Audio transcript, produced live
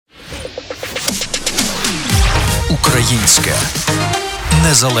Українське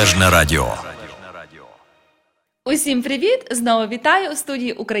незалежне радіо. Усім привіт! Знову вітаю у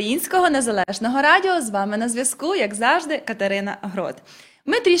студії Українського незалежного радіо. З вами на зв'язку, як завжди, Катерина Грот.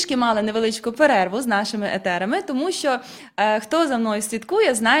 Ми трішки мали невеличку перерву з нашими етерами, тому що хто за мною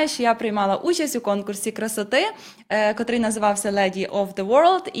слідкує, знає, що я приймала участь у конкурсі красоти, котрий називався Lady of the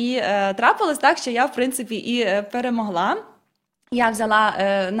World, і трапилось так, що я, в принципі, і перемогла. Я взяла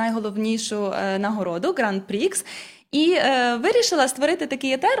найголовнішу нагороду – Гран-прікс. І вирішила створити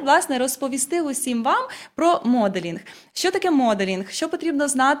такий етер, власне, розповісти усім вам про моделінг. Що таке моделінг? Що потрібно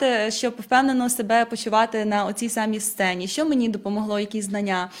знати, щоб впевнено себе почувати на оцій самій сцені? Що мені допомогло, які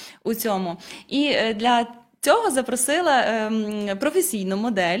знання у цьому? І для цього запросила професійну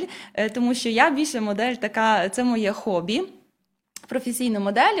модель, тому що я більше модель така, це моє хобі. Професійну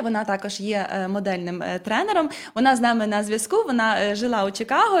модель, вона також є модельним тренером. Вона з нами на зв'язку, вона жила у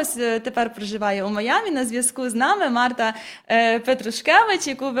Чикаго, тепер проживає у Майамі. На зв'язку з нами Марта Петрушкевич,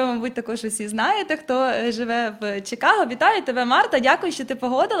 яку ви, мабуть, також усі знаєте, хто живе в Чикаго. Вітаю тебе, Марта, дякую, що ти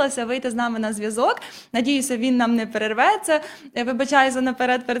погодилася вийти з нами на зв'язок. Надіюся, він нам не перерветься. Вибачаю за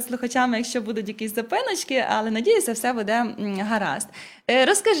наперед перед слухачами, якщо будуть якісь запиночки, але надіюся, все буде гаразд.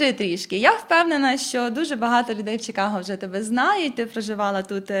 Розкажи трішки. Я впевнена, що дуже багато людей в Чикаго вже тебе знають. Ти проживала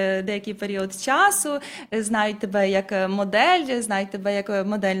тут деякий період часу, знають тебе як модель, знають тебе як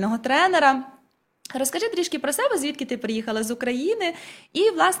модельного тренера. Розкажи трішки про себе, звідки ти приїхала з України і,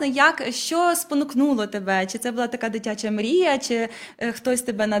 власне, що спонукнуло тебе? Чи це була така дитяча мрія, чи хтось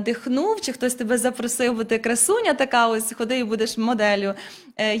тебе надихнув, чи хтось тебе запросив бути красуня така, ось ходи і будеш моделлю.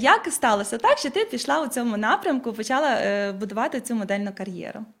 Як сталося так, що ти пішла у цьому напрямку, почала будувати цю модельну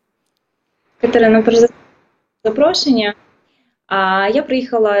кар'єру? Катерина, перш за все, запрошення. Я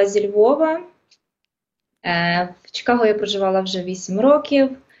приїхала зі Львова. В Чикаго я проживала вже 8 років.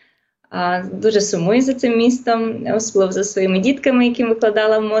 Дуже сумую за цим містом, особливо за своїми дітками, яким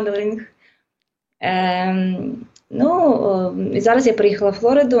викладала моделінг. Зараз я приїхала в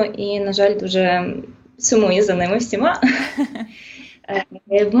Флориду і, на жаль, дуже сумую за ними всіма.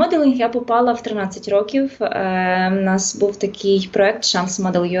 В моделінг я попала в 13 років. У нас був такий проєкт «Шанс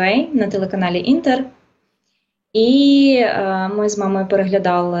Model.ua» на телеканалі «Інтер». І ми з мамою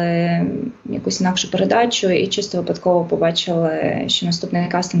переглядали якусь інакшу передачу і чисто випадково побачили, що наступний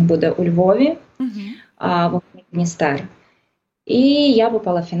кастинг буде у Львові, в Дністер. І я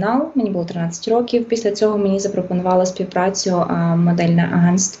попала в фінал, мені було 13 років. Після цього мені запропонувало співпрацю модельне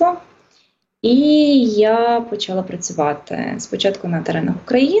агентство. І я почала працювати спочатку на теренах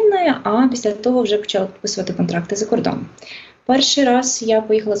України, а після того вже почала підписувати контракти за кордон. Перший раз я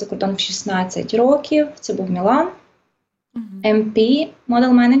поїхала за кордон в 16 років, це був Мілан, MP, Model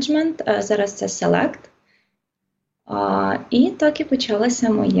Management, зараз це Select. І так і почалася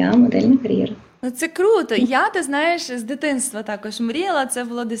моя модельна кар'єра. Ну це круто. Я, ти знаєш, з дитинства також мріяла, це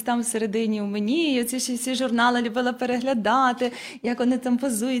було десь там всередині у мені, і оці всі журнали любила переглядати, як вони там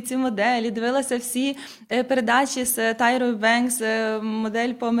позують, ці моделі, дивилася всі передачі з Тайрою Бенкс,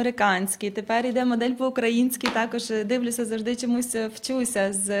 модель по-американськи, тепер йде модель по-українськи, також дивлюся, завжди чомусь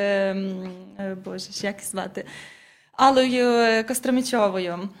вчуся з, як звати, Аллою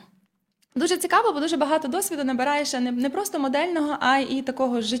Костромічовою. Дуже цікаво, бо дуже багато досвіду набираєш не просто модельного, а й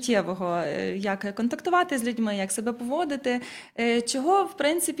такого життєвого, як контактувати з людьми, як себе поводити, чого, в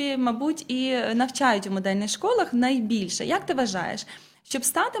принципі, мабуть, і навчають у модельних школах найбільше. Як ти вважаєш, щоб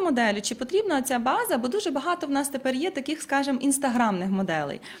стати моделлю, чи потрібна ця база, бо дуже багато в нас тепер є таких, скажімо, інстаграмних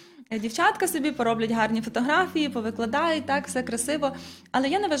моделей. Дівчатка собі пороблять гарні фотографії, повикладають, так, все красиво. Але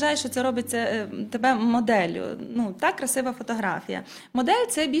я не вважаю, що це робиться тебе моделлю. Ну, так, красива фотографія. Модель –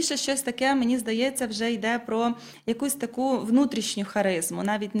 це більше щось таке, мені здається, вже йде про якусь таку внутрішню харизму.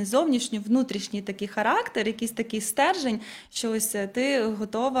 Навіть не зовнішню, внутрішній такий характер, якийсь такий стержень, що ось ти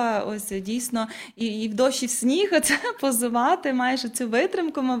готова ось дійсно і в дощ, і в сніг оце позувати, маєш цю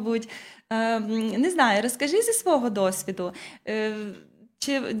витримку, мабуть. Не знаю, розкажи зі свого досвіду.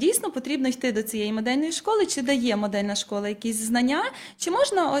 Чи дійсно потрібно йти до цієї модельної школи, чи дає модельна школа якісь знання, чи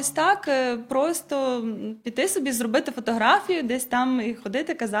можна ось так просто піти собі, зробити фотографію, десь там і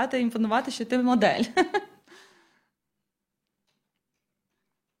ходити, казати, імпонувати, що ти модель?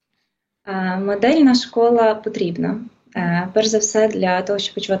 Модельна школа потрібна. Перш за все для того,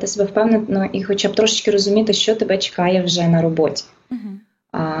 щоб почувати себе впевнено і хоча б трошечки розуміти, що тебе чекає вже на роботі.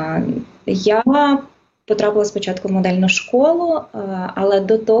 Я потрапила спочатку в модельну школу, але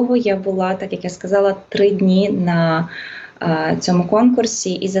до того я була, так як я сказала, 3 дні на цьому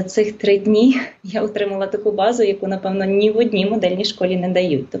конкурсі. І за цих 3 дні я отримала таку базу, яку, напевно, ні в одній модельній школі не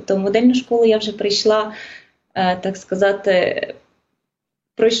дають. Тобто в модельну школу я вже прийшла, так сказати,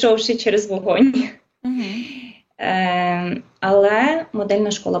 пройшовши через вогонь. Але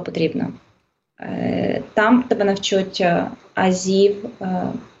модельна школа потрібна. Там тебе навчать азів,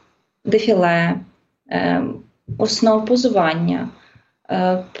 дефіле, основ позування.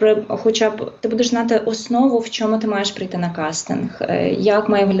 Хоча б ти будеш знати основу, в чому ти маєш прийти на кастинг, як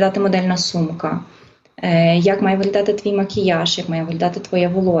має виглядати модельна сумка, як має виглядати твій макіяж, як має виглядати твоє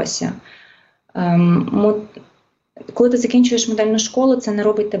волосся. Коли ти закінчуєш модельну школу, це не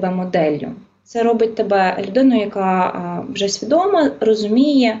робить тебе моделлю. Це робить тебе людиною, яка вже свідомо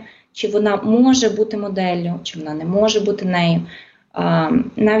розуміє, чи вона може бути моделлю, чи вона не може бути нею.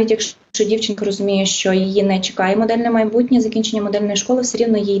 Навіть якщо дівчинка розуміє, що її не чекає модельне майбутнє, закінчення модельної школи все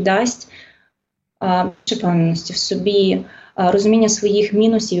рівно їй дасть впевненості в собі, розуміння своїх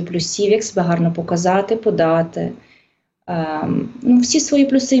мінусів і плюсів, як себе гарно показати, подати. Всі свої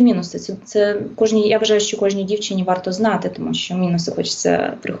плюси і мінуси. Я вважаю, що кожній дівчині варто знати, тому що мінуси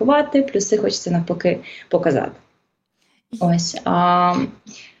хочеться приховати, плюси хочеться навпаки показати. Ось.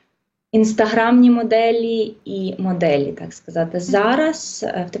 Інстаграмні моделі і моделі, так сказати. Зараз,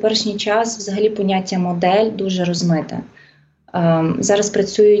 в теперішній час, взагалі поняття модель дуже розмите. Зараз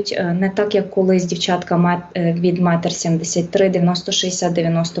працюють не так, як колись дівчатка від 1,73 м, 90, 60,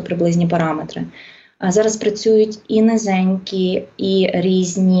 90 приблизні параметри. Зараз працюють і низенькі, і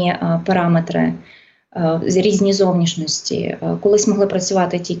різні параметри, різні зовнішності. Колись могли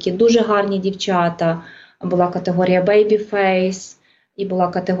працювати тільки дуже гарні дівчата, була категорія baby face, і була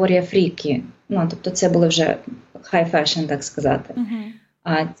категорія фріки. Тобто це були вже high fashion, так сказати.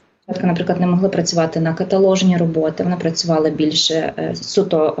 Дівчатка, наприклад, не могли працювати на каталожні роботи, вони працювали більше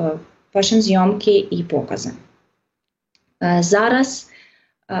суто фешн-зйомки і покази. Зараз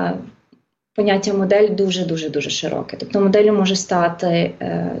поняття модель дуже-дуже широке. Тобто моделлю може стати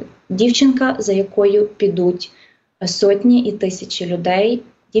дівчинка, за якою підуть сотні і тисячі людей,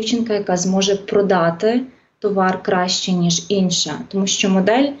 дівчинка, яка зможе продати товар краще, ніж інша. Тому що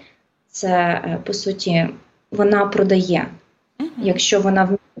модель – це, по суті, вона продає. Якщо вона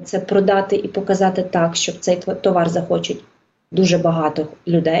вміє це продати і показати так, щоб цей товар захочуть дуже багато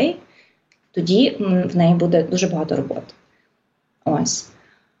людей, тоді в неї буде дуже багато роботи. Ось.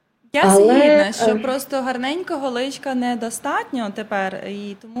 Я згідна, що просто гарненького личка недостатньо тепер,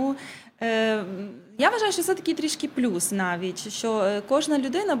 і тому я вважаю, що це такий трішки плюс навіть, що кожна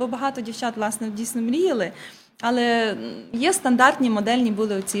людина, бо багато дівчат, власне, дійсно мріяли, але є стандартні модельні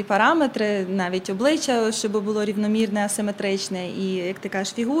були ці параметри, навіть обличчя, щоб було рівномірне, асиметричне, і, як ти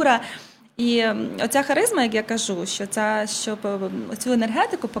кажеш, фігура. І оця харизма, як я кажу, що це, щоб цю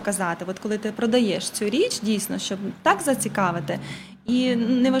енергетику показати, от коли ти продаєш цю річ, дійсно, щоб так зацікавити. І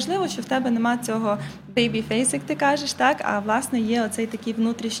неважливо, що в тебе нема цього baby face, як ти кажеш, так, а власне є оцей такий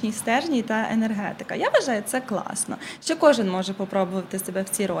внутрішній стержній та енергетика. Я вважаю, це класно, що кожен може попробувати себе в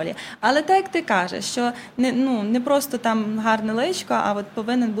цій ролі. Але так, як ти кажеш, що не просто там гарне личко, а от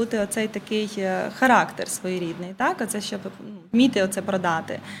повинен бути оцей такий характер своєрідний, так, оце, щоб вміти оце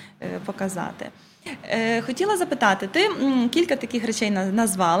продати, показати. Хотіла запитати, ти кілька таких речей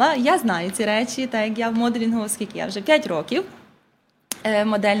назвала, я знаю ці речі, так як я в моделінгу, скільки я вже 5 років.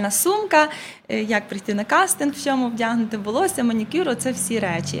 Модельна сумка, як прийти на кастинг, в чому вдягнути волосся, манікюр – це всі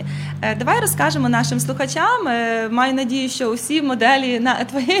речі. Давай розкажемо нашим слухачам. Маю надію, що усі моделі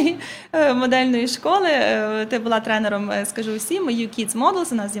твоєї модельної школи, ти була тренером, скажу усім, You Kids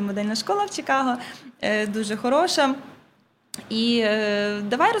Models, у нас є модельна школа в Чикаго, дуже хороша. І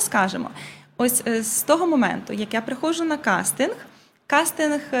давай розкажемо. Ось з того моменту, як я приходжу на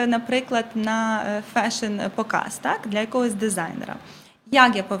кастинг, наприклад, на фешн-показ, так, для якогось дизайнера.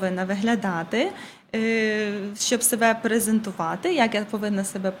 Як я повинна виглядати, щоб себе презентувати, як я повинна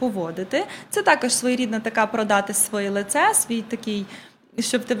себе поводити. Це також своєрідна така продати своє лице, свій такий,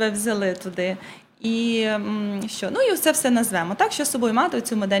 щоб тебе взяли туди. І що? І все назвемо. Так, що з собою мати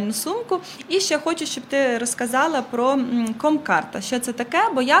цю модельну сумку. І ще хочу, щоб ти розказала про комкарта. Що це таке?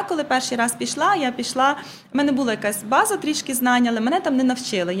 Бо я, коли перший раз пішла, в мене була якась база трішки знань, але мене там не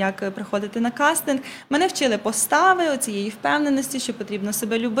навчили, як приходити на кастинг. Мене вчили постави, оцієї впевненості, що потрібно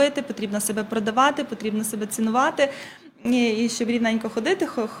себе любити, потрібно себе продавати, потрібно себе цінувати. І щоб рівненько ходити,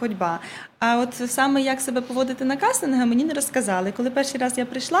 ходьба. А от саме як себе поводити на кастингах, мені не розказали. Коли перший раз я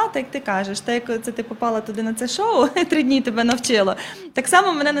прийшла, так як ти кажеш, так як це ти попала туди на це шоу, 3 дні тебе навчило. Так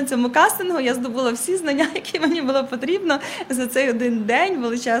само мене на цьому кастингу, я здобула всі знання, які мені було потрібно за цей один день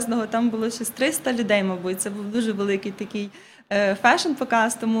величезного. Там було щось 300 людей, мабуть. Це був дуже великий такий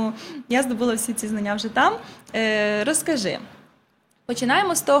фешн-показ, тому я здобула всі ці знання вже там. Розкажи.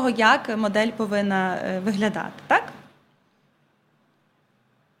 Починаємо з того, як модель повинна виглядати, так?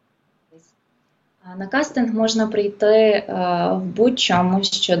 На кастинг можна прийти в будь-чому,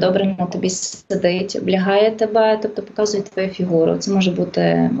 що добре на тобі сидить, облягає тебе, тобто показує твою фігуру. Це може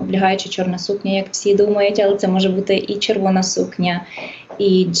бути облягаюча чорна сукня, як всі думають, але це може бути і червона сукня,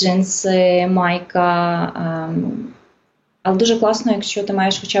 і джинси, майка. Але дуже класно, якщо ти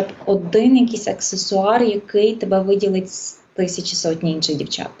маєш хоча б один якийсь аксесуар, який тебе виділить з тисячі сотні інших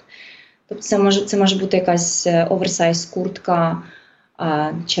дівчат. Тобто це може бути якась оверсайз куртка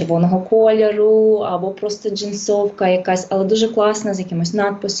червоного кольору, або просто джинсовка якась, але дуже класна, з якимось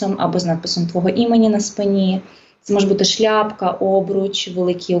надписом, або з надписом твого імені на спині. Це може бути шляпка, обруч,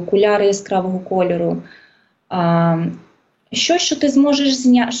 великі окуляри яскравого кольору. Що ти зможеш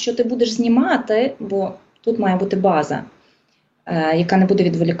що ти будеш знімати, бо тут має бути база, яка не буде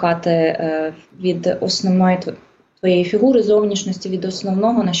відволікати від основної твоєї фігури, зовнішності, від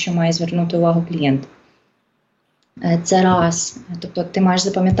основного, на що має звернути увагу клієнт. Це раз. Тобто ти маєш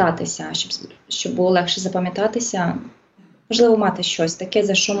запам'ятатися, щоб було легше запам'ятатися, можливо мати щось таке,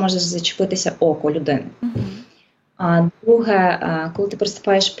 за що може зачепитися око людини. А друге, коли ти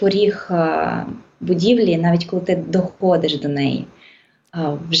переступаєш поріг будівлі, навіть коли ти доходиш до неї,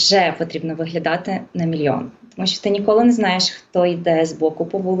 вже потрібно виглядати на мільйон. Тому що ти ніколи не знаєш, хто йде з боку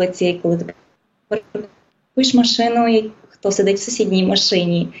по вулиці, коли ти паркуєш машину, хто сидить в сусідній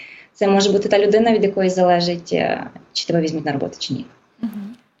машині. Це може бути та людина, від якої залежить, чи тебе візьмуть на роботу, чи ні.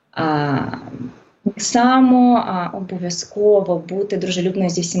 Так само обов'язково бути дружелюбною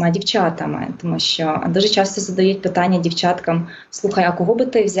зі всіма дівчатами, тому що дуже часто задають питання дівчаткам: слухай, а кого би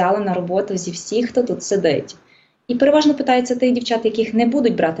ти взяла на роботу зі всіх, хто тут сидить? І переважно питаються тих дівчат, яких не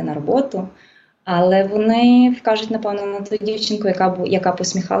будуть брати на роботу, але вони вкажуть, напевно, на ту дівчинку, яка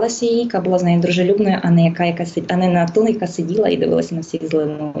посміхалася їй, яка була з нею дружелюбною, а не на ту, яка сиділа і дивилася на всіх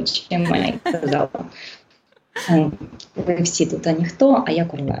злими очима і казала: ви всі тут ніхто, а я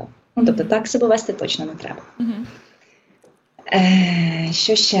королева. Тобто так себе вести точно не треба.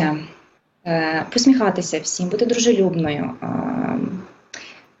 Що ще? Посміхатися всім, бути дружелюбною,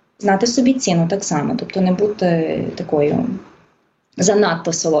 знати собі ціну так само, тобто не бути такою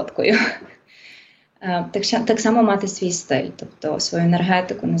занадто солодкою. Так само мати свій стиль, тобто свою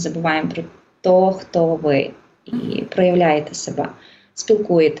енергетику, не забуваємо про те, хто ви, і проявляєте себе,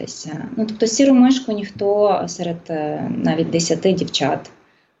 спілкуєтеся. Тобто сіру мишку ніхто серед навіть 10 дівчат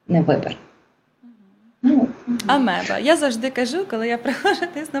не вибере. Амеба. Я завжди кажу, коли я приходжу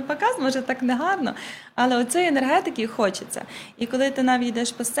десь на показ, може так не гарно, але оцеї енергетики хочеться. І коли ти навіть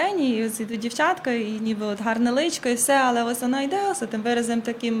йдеш по сцені, і ось йде дівчатка, і ніби от гарне личко, і все, але ось вона йде ось тим виразом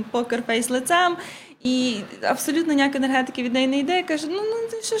таким покерфейс лицем, і абсолютно ніякої енергетики від неї не йде. Я кажу: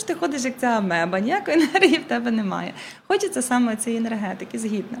 що ж ти ходиш, як ця амеба, ніякої енергії в тебе немає. Хочеться саме цієї енергетики,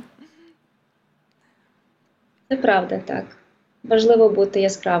 згідно. Це правда, так. Важливо бути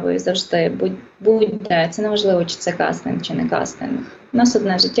яскравою завжди, будь-де. Це не важливо, чи це кастинг, чи не кастинг. У нас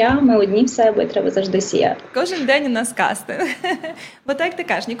одне життя, ми одні в себе, треба завжди сіяти. Кожен день у нас кастинг. Бо так ти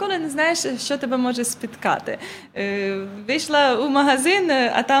кажеш, ніколи не знаєш, що тебе може спіткати. Вийшла у магазин,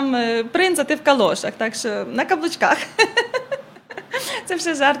 а там принц, а ти в калошах, так що на каблучках. Це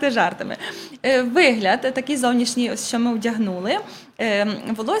все жарти жартами. Вигляд такий зовнішній, що ми вдягнули.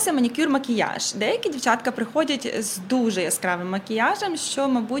 Волосся, манікюр, макіяж. Деякі дівчатка приходять з дуже яскравим макіяжем, що,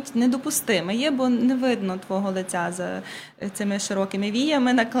 мабуть, недопустиме є, бо не видно твого лиця за цими широкими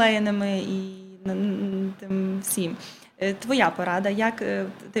віями наклеєними і тим всім. Твоя порада, як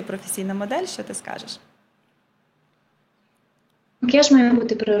ти професійна модель, що ти скажеш? Макіяж має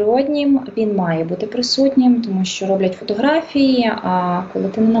бути природнім, він має бути присутнім, тому що роблять фотографії, а коли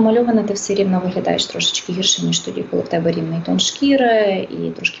ти не намальована, ти все рівно виглядаєш трошечки гірше, ніж тоді, коли в тебе рівний тон шкіри і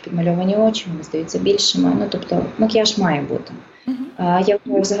трошки підмальовані очі, вони здаються більшими. Тобто макіяж має бути. Я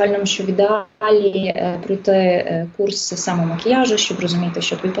вважаю в загальному, що в ідеалі пройти курс саме макіяжу, щоб розуміти,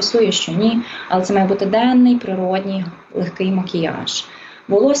 що тобі пасує, що ні, але це має бути денний, природній, легкий макіяж.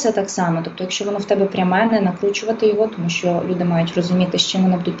 Волосся так само, тобто якщо воно в тебе пряме, не накручувати його, тому що люди мають розуміти, з чим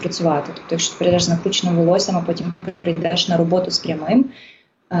вони будуть працювати. Тобто якщо ти прийдеш з накрученим волоссям, а потім прийдеш на роботу з прямим,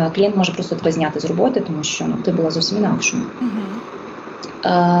 клієнт може просто тебе зняти з роботи, тому що ти була зовсім інакшою.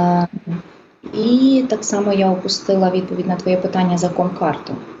 І так само я опустила відповідь на твоє питання за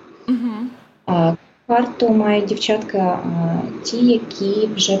ком-карту. Карту мають дівчатка ті, які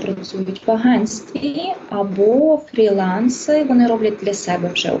вже працюють в агентстві або фріланси, вони роблять для себе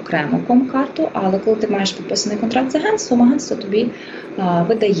вже окремо ком-карту, але коли ти маєш підписаний контракт з агентством, агентство тобі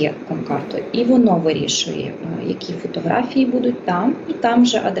видає ком-карту. І воно вирішує, які фотографії будуть там, і там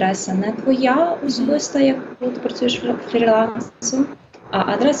вже адреса не твоя особиста, як коли ти працюєш фрілансом,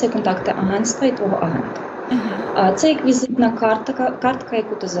 а адреса і контакти агентства і твого агента. Це як візитна картка,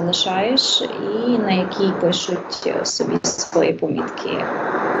 яку ти залишаєш, і на якій пишуть собі свої помітки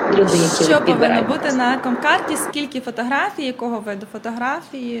люди, які Що повинно відбирають. бути на комкарті? Скільки фотографій, якого виду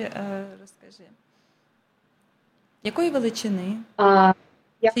фотографії? Розкажи. Якої величини?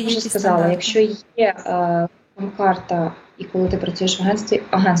 Я Чи є вже якісь сказала, стандарти? якщо є карта, і коли ти працюєш в агентстві,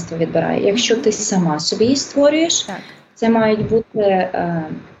 агентство відбирає. Якщо ти сама собі її створюєш, Так. це мають бути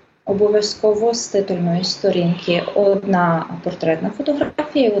обов'язково з титульної сторінки одна портретна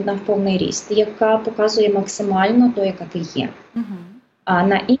фотографія і одна в повний ріст, яка показує максимально то, яка ти є. А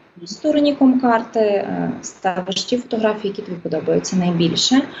на іншій стороні комкарти ставиш ті фотографії, які тобі подобаються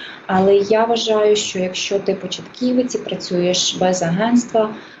найбільше. Але я вважаю, що якщо ти початківець і працюєш без агентства,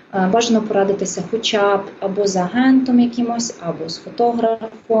 бажано порадитися хоча б або з агентом якимось, або з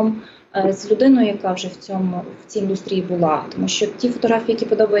фотографом, з людиною, яка вже в цій індустрії була. Тому що ті фотографії, які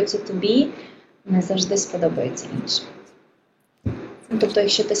подобаються тобі, не завжди сподобаються іншим. Тобто,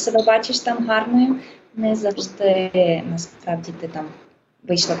 якщо ти себе бачиш там гарною, не завжди насправді ти там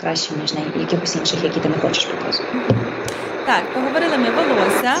вийшла краще, ніж на якихось інших, які ти не хочеш показувати. Так, поговорили ми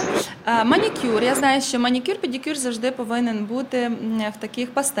волосся. Манікюр. Я знаю, що манікюр-педикюр завжди повинен бути в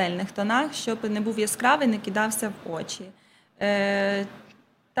таких пастельних тонах, щоб не був яскравий, не кидався в очі.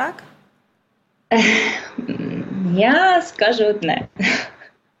 Так? Я скажу одне.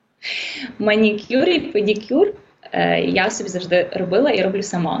 Манікюр і педикюр я собі завжди робила і роблю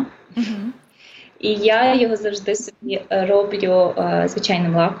сама. І я його завжди собі роблю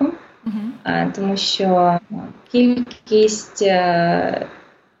звичайним лаком, тому що кількість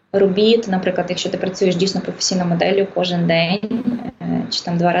робіт, наприклад, якщо ти працюєш дійсно професійною моделлю кожен день, чи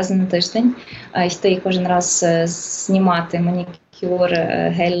там 2 рази на тиждень, і ти кожен раз знімати манікюр,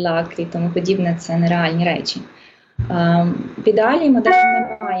 гель-лак і тому подібне, це нереальні речі. В ідеалі модель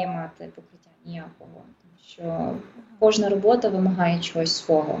не має мати покриття ніякого, тому що кожна робота вимагає чогось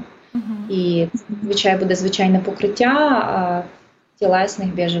свого. І зазвичай буде звичайне покриття в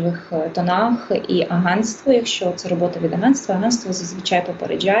тілесних біжевих тонах і агентство, якщо це робота від агентства, агентство зазвичай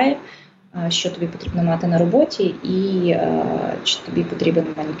попереджає, що тобі потрібно мати на роботі і чи тобі потрібен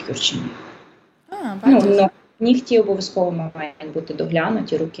манікюр чи ні. Нігті обов'язково мають бути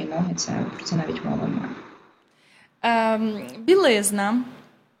доглянуті, руки, ноги, про це навіть мова немає. Білизна.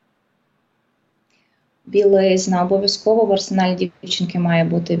 Білизна. Обов'язково в арсеналі дівчинки має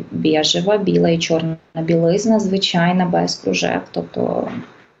бути біжева, біла і чорна білизна, звичайна, без кружек, тобто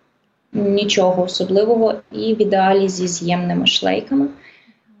нічого особливого. І в ідеалі зі з'ємними шлейками,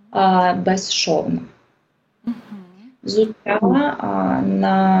 безшовно. Взуття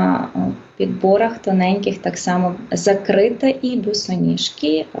на підборах тоненьких так само закрита і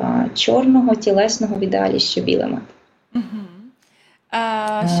босоніжки, чорного, тілесного, в ідеалі ще білими.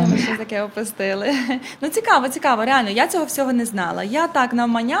 Що ми ще таке опустили? Ну, цікаво, реально, я цього всього не знала. Я так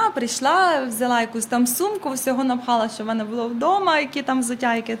навмання прийшла, взяла якусь там сумку, всього напхала, що в мене було вдома, які там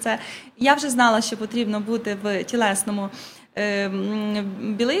взуття, яке це. Я вже знала, що потрібно бути в тілесному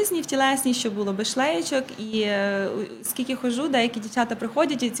білизні, в тілесній, щоб було без шлеєчок. І скільки ходжу, деякі дівчата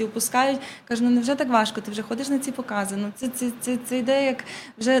приходять і ці опускають, кажу, ну невже так важко, ти вже ходиш на ці покази. Ну це йде як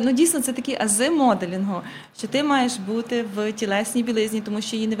вже, ну дійсно це такі ази моделінгу, що ти маєш бути в тілесній білизні, тому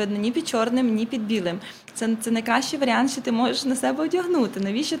що її не видно ні під чорним, ні під білим. Це найкращий варіант, що ти можеш на себе одягнути.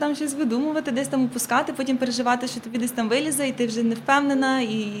 Навіщо там щось видумувати, десь там опускати, потім переживати, що тобі десь там вилізе, і ти вже не впевнена,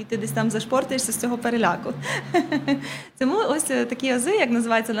 і ти десь там зашпортаєшся з цього переляку. Тому ось такі ази, як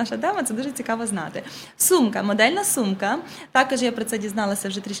називається наша тема, це дуже цікаво знати. Сумка, модельна сумка. Також я про це дізналася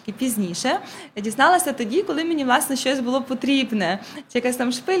вже трішки пізніше. Я дізналася тоді, коли мені, власне, щось було потрібне. Чи якась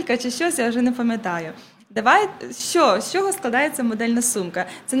там шпилька, чи щось, я вже не пам'ятаю. Давай, з чого складається модельна сумка?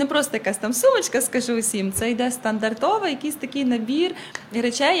 Це не просто якась там сумочка, скажу усім, це йде стандартовий якийсь такий набір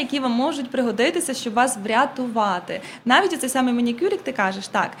речей, які вам можуть пригодитися, щоб вас врятувати. Навіть оцей самий манікюр, як ти кажеш,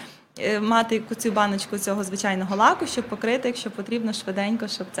 так, мати цю баночку цього звичайного лаку, щоб покрити, якщо потрібно, швиденько,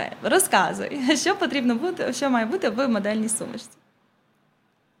 щоб це. Розказуй, що потрібно бути, що має бути в модельній сумочці?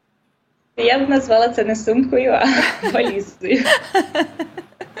 Я б назвала це не сумкою, а валізою.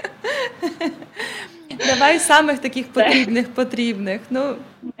 Давай самих таких потрібних. Ну.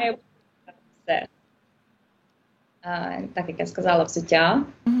 Все. Так, як я сказала, взуття,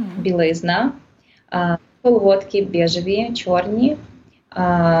 білизна, колготки біжеві, чорні,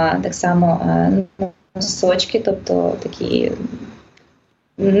 так само носочки, тобто такі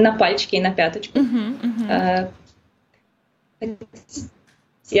на пальчики і на п'яточку.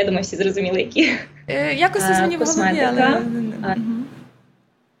 Я думаю, всі зрозуміли, які. Якось це мені в голові, але...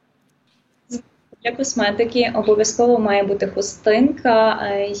 Для косметики обов'язково має бути хустинка,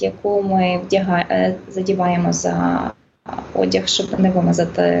 яку ми задіваємо за одяг, щоб не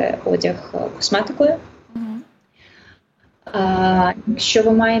вимазати одяг косметикою. Якщо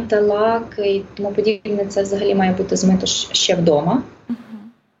ви маєте лак і тому подібне, це взагалі має бути змито ще вдома.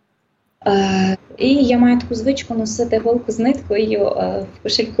 І я маю таку звичку носити голку з ниткою в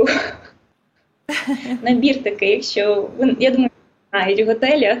кошельку. Набір такий, якщо, я думаю, навіть в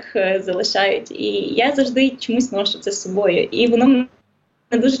готелях залишають. І я завжди чомусь ношу це з собою. І воно мене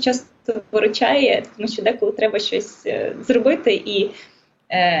дуже часто виручає, тому що деколи треба щось зробити. І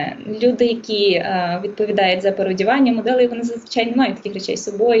люди, які відповідають за переодягання моделей, вони зазвичай не мають таких речей з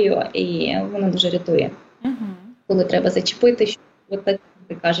собою, і воно дуже рятує. Коли треба зачепити, що от так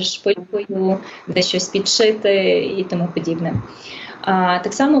ти кажеш, шпилькою, де щось підшити і тому подібне.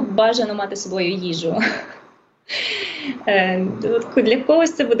 Так само бажано мати з собою їжу. Для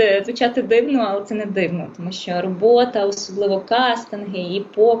когось це буде звучати дивно, але це не дивно, тому що робота, особливо кастинги і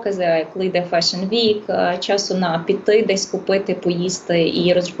покази, коли йде Fashion Week, часу на піти десь купити, поїсти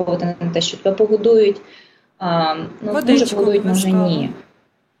і розраховувати на те, що тебе погодують. Може погодують, може ні.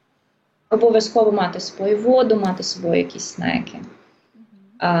 Обов'язково мати з собою воду, мати з собою якісь снеки.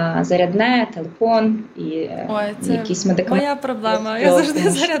 Зарядне, телефон і якісь медикаменти. Моя проблема. Я завжди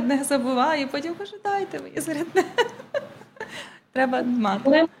зарядне забуваю, і потім кажу, дайте мені зарядне. Треба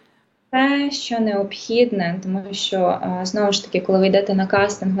мати. Те, що необхідне, тому що, знову ж таки, коли ви йдете на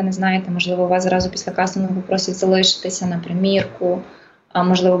кастинг, ви не знаєте, можливо, вас зразу після кастингу попросять залишитися на примірку, а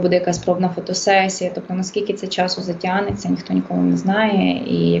можливо, буде якась пробна фотосесія, тобто наскільки це часу затягнеться, ніхто ніколи не знає,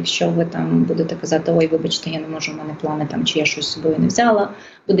 і якщо ви там будете казати, ой, вибачте, я не можу, в мене плани там, чи я щось з собою не взяла,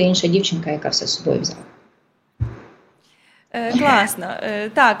 буде інша дівчинка, яка все з собою взяла. Класно.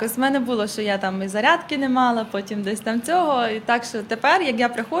 Так, ось в мене було, що я там і зарядки не мала, потім десь там цього, і так, що тепер, як я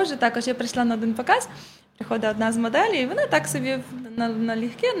приходжу, також я прийшла на один показ, приходить одна з моделей, і вона так собі на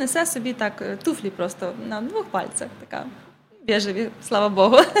легке несе собі так туфлі просто на 2 пальцях, така. Біжеві, слава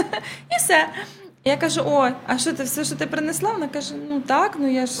Богу. І все. Я кажу, ой, а що ти, все, що ти принесла? Вона каже, ну так,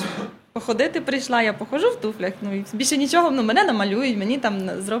 ну я ж походити прийшла, я походжу в туфлях, ну і більше нічого, ну мене намалюють, мені там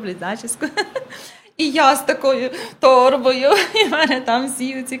зроблять зачіску. І я з такою торбою, і в мене там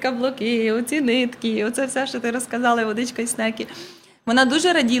всі ці каблуки, оці нитки, оце все, що ти розказала, водичка і снеки. Вона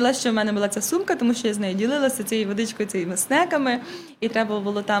дуже раділа, що в мене була ця сумка, тому що я з нею ділилася цією водичкою, цими снеками, і треба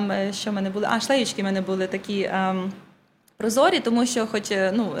було там, що в мене були, шлеєчки в мене були такі... прозорі, тому що хоч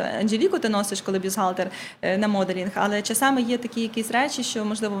Анжеліку ти носиш, коли бюстгальтер на моделінг, але часами є такі якісь речі, що,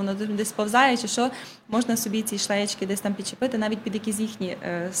 можливо, воно десь повзає, чи що, можна собі ці шлеєчки десь там підчепити, навіть під якісь їхні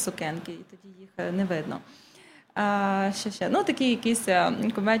сукенки, і тоді їх не видно. Ще. Ну, такі якісь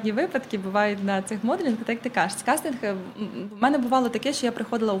кумедні випадки бувають на цих моделінгах, так як ти кажеш. Кастинг, в мене бувало таке, що я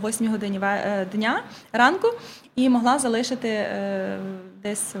приходила о 8 годині дня ранку і могла залишити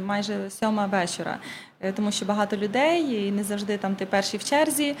десь майже 7 вечора. Тому що багато людей, і не завжди там ти перший в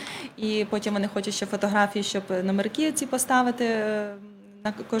черзі, і потім вони хочуть ще фотографії, щоб номерки ці поставити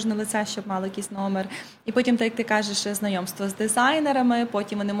на кожне лице, щоб мало якийсь номер. І потім, так як ти кажеш, знайомство з дизайнерами,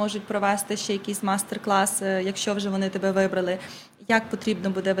 потім вони можуть провести ще якийсь мастер-клас, якщо вже вони тебе вибрали, як потрібно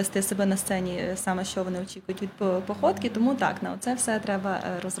буде вести себе на сцені, саме що вони очікують від походки. Тому так, на це все треба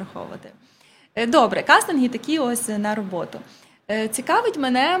розраховувати. Добре, кастинги такі ось на роботу. Цікавить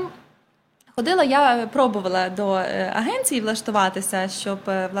мене... я пробувала до агенції влаштуватися, щоб,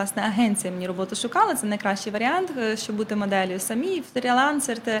 власне, агенція мені роботу шукала. Це найкращий варіант, щоб бути моделлю самі.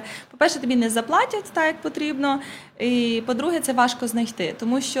 Фрілансер, по-перше, тобі не заплатять так, як потрібно. І, по-друге, це важко знайти.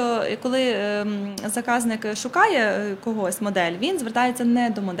 Тому що, коли заказник шукає когось, модель, він звертається не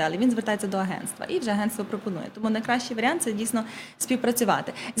до моделі, він звертається до агентства. І вже агентство пропонує. Тому найкращий варіант – це дійсно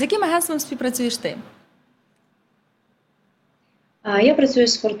співпрацювати. З яким агентством співпрацюєш ти? Я працюю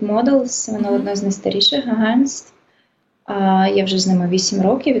з Ford Models, воно одне з найстаріших агентств. Я вже з ними 8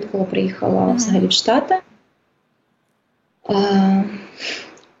 років, відколи приїхала взагалі в Штати.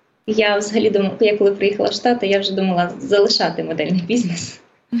 Я взагалі думала, коли приїхала в Штати, я вже думала залишати модельний бізнес.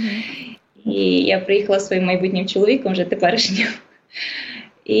 І я приїхала зі своїм майбутнім чоловіком, вже теперішнім.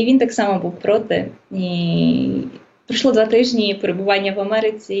 І він так само був проти. І пройшло 2 тижні перебування в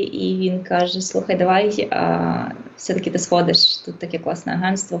Америці, і він каже, слухай, давай, все-таки ти сходиш, тут таке класне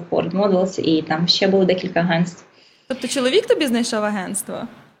агентство, Ford Models, і там ще було декілька агентств. Тобто чоловік тобі знайшов агентство?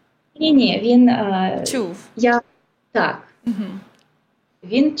 Ні, він... Чув? Так.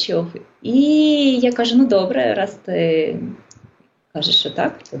 Він чув. І я кажу, ну добре, раз ти кажеш, що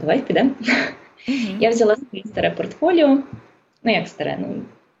так, то давай підемо. Я взяла своє старе портфоліо, ну як старе,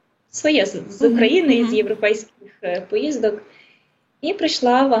 своє з України, з європейських поїздок, і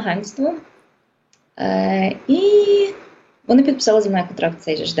прийшла в агентство. І вони підписали зі мною контракт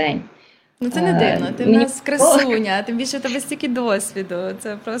цей же ж день. Ну це не дивно, ти в нас красуня, тим більше в тебе стільки досвіду.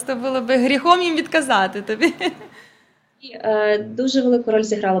 Це просто було би гріхом їм відказати тобі. І, дуже велику роль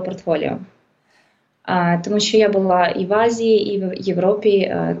зіграло портфоліо. Тому що я була і в Азії, і в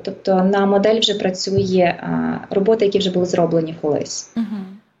Європі. Тобто на модель вже працює роботи, які вже були зроблені колись.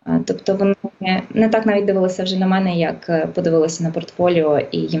 Тобто вони не так навіть дивилися вже на мене, як подивилися на портфоліо,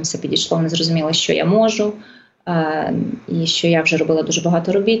 і їм все підійшло, вони зрозуміли, що я можу, і що я вже робила дуже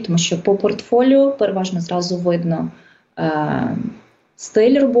багато робіт, тому що по портфоліо переважно зразу видно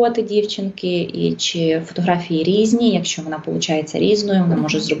стиль роботи дівчинки, і чи фотографії різні, якщо вона виходить різною, вона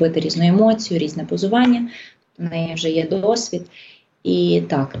може зробити різну емоцію, різне позування, в неї вже є досвід. І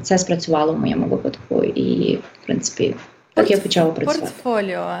так, це спрацювало в моєму випадку, і в принципі так я почала працювати.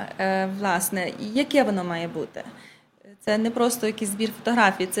 Портфоліо, власне, яке воно має бути? Це не просто якийсь збір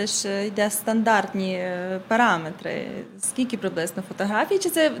фотографій, це ж йде стандартні параметри. Скільки приблизно фотографій? Чи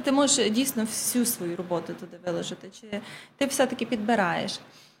це ти можеш дійсно всю свою роботу туди виложити? Чи ти все-таки підбираєш?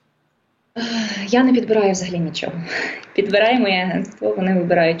 Я не підбираю взагалі нічого. Підбирає моє агентство, вони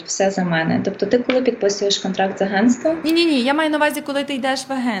вибирають все за мене. Тобто ти коли підписуєш контракт з агентством? Ні, я маю на увазі, коли ти йдеш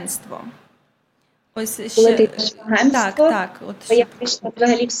в агентство. Ось коли ти йдеш в агентство, так. Я прийшла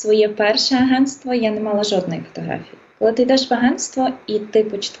взагалі в своє перше агентство, я не мала жодної фотографії. Коли ти йдеш в агентство і ти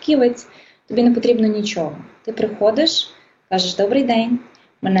початківець, тобі не потрібно нічого. Ти приходиш, кажеш: «Добрий день,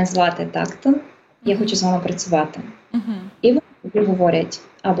 мене звати так-то, я хочу з вами працювати». І вони тобі говорять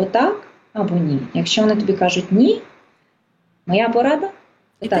або так, або ні. Якщо вони тобі кажуть ні, моя порада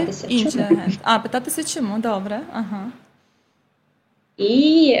 – питатися чому. Питатися чому, добре.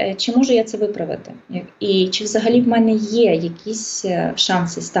 І чи можу я це виправити? І чи взагалі в мене є якісь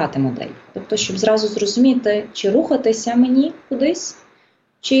шанси стати моделлю? Тобто, щоб зразу зрозуміти, чи рухатися мені кудись,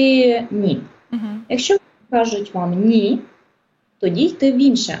 чи ні. Якщо кажуть вам ні, тоді йти в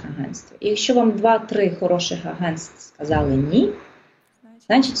інше агентство. І якщо вам 2-3 хороших агентств сказали ні,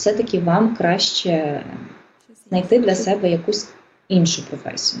 значить все-таки вам краще знайти для себе якусь іншу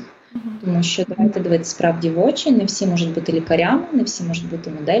професію. Тому що, давайте дивитися справді в очі, не всі можуть бути лікарями, не всі можуть бути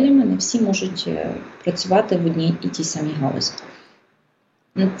моделями, не всі можуть працювати в одній і тій самій галузі.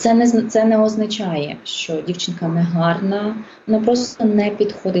 Це не означає, що дівчинка не гарна, вона просто не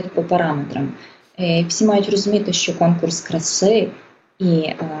підходить по параметрам. Всі мають розуміти, що конкурс краси,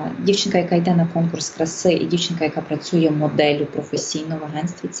 і дівчинка, яка йде на конкурс краси, і дівчинка, яка працює моделлю професійно в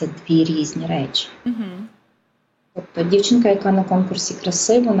агентстві, це дві різні речі. Тобто дівчинка, яка на конкурсі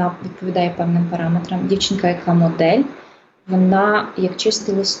краси, вона відповідає певним параметрам. Дівчинка, яка модель, вона як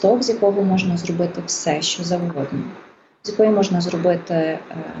чистий листок, з якого можна зробити все, що завгодно. З якої можна зробити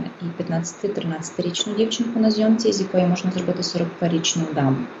і 15-13-річну дівчинку на зйомці, і з якої можна зробити 40-річну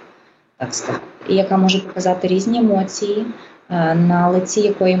даму, так сказати. І яка може показати різні емоції, на лиці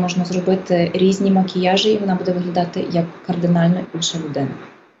якої можна зробити різні макіяжі, і вона буде виглядати як кардинально інша людина.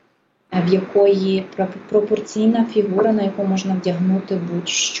 В якої пропорційна фігура, на яку можна вдягнути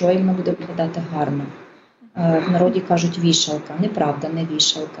будь-що, і вона буде виглядати гарно. В народі кажуть вішалка. Неправда, не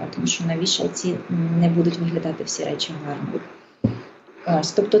вішалка, тому що на вішалці не будуть виглядати всі речі гарно.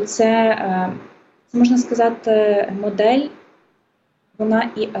 Тобто це, можна сказати, модель, вона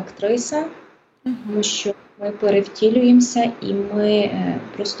і актриса, тому що ми перевтілюємося, і ми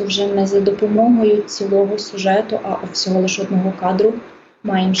просто вже не за допомогою цілого сюжету, а всього лише одного кадру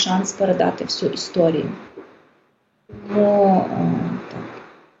маємо шанс передати всю історію. Тому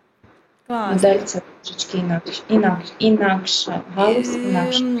так. Модель – це трошки інакша галузь.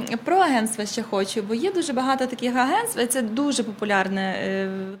 Про агентство ще хочу, бо є дуже багато таких агентств, і це дуже популярне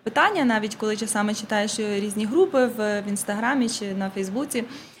питання, навіть коли часами читаєш різні групи в Інстаграмі чи на Фейсбуці.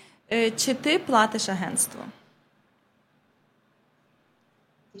 Чи ти платиш агентству?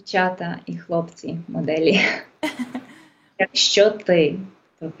 Дівчата і хлопці моделі. Якщо ти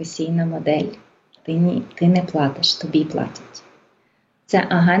професійна модель, ти не платиш, тобі платять. Це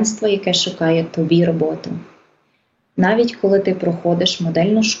агентство, яке шукає тобі роботу. Навіть коли ти проходиш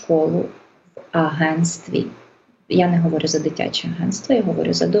модельну школу в агентстві, я не говорю за дитяче агентство, я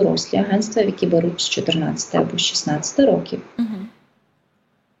говорю за дорослі агентства, які беруть з 14 або 16 років.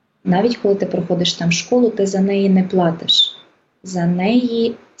 Навіть коли ти проходиш там школу, ти за неї не платиш. За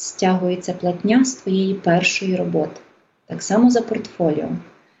неї стягується платня з твоєї першої роботи. Так само за портфоліо.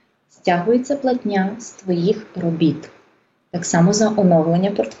 Стягується платня з твоїх робіт. Так само за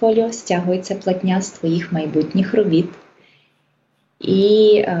оновлення портфоліо стягується платня з твоїх майбутніх робіт.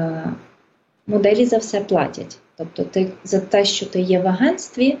 І моделі за все платять. Тобто ти за те, що ти є в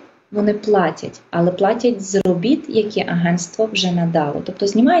агентстві, вони платять, але платять з робіт, які агентство вже надало. Тобто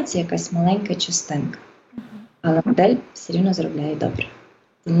знімається якась маленька частинка, але модель все рівно заробляє добре.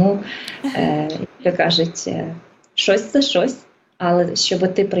 Тому, як кажуть, щось за щось, але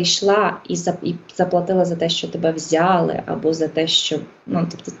щоб ти прийшла і заплатила за те, що тебе взяли, або за те, що...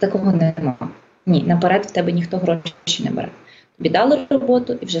 тобто такого нема. Ні, наперед в тебе ніхто гроші не бере. Тобі дали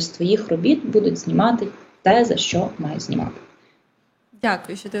роботу, і вже з твоїх робіт будуть знімати те, за що мають знімати.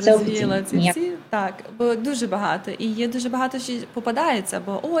 Дякую, що ти розвіяла ці всі. Так, бо дуже багато. І є дуже багато, що попадається,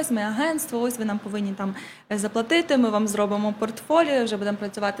 бо ось ми агентство, ось ви нам повинні там заплатити, ми вам зробимо портфоліо, вже будемо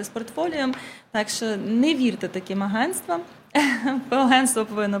працювати з портфолієм. Так що не вірте таким агентствам. Агентство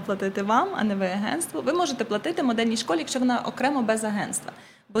повинно платити вам, а не ви агентству. Ви можете платити модельній школі, якщо вона окремо без агентства.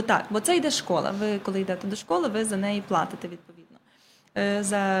 Бо це йде школа. Ви, коли йдете до школи, ви за неї платите відповідно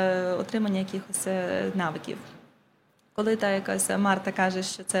за отримання якихось навиків. Коли та якась Марта каже,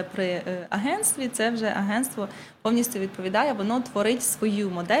 що це при агентстві, це вже агентство повністю відповідає, воно творить свою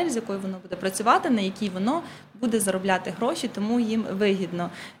модель, з якою воно буде працювати, на якій воно буде заробляти гроші, тому їм вигідно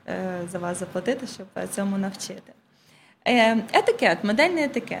за вас заплатити, щоб цьому навчити. Етикет, модельний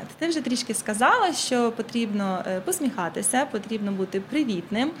етикет. Ти вже трішки сказала, що потрібно посміхатися, потрібно бути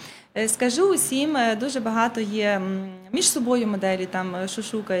привітним. Скажу усім, дуже багато є між собою моделі, там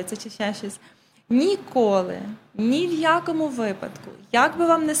шушукаються чи ще щось. Ніколи, ні в якому випадку, як би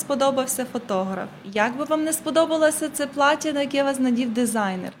вам не сподобався фотограф, як би вам не сподобалося це плаття, на яке вас надів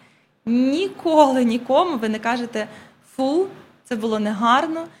дизайнер, ніколи нікому ви не кажете «фу, це було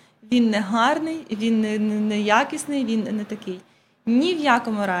негарно», «він не гарний», «він не якісний», «він не такий». Ні в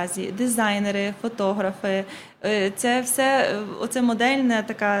якому разі дизайнери, фотографи, це все, оце модельна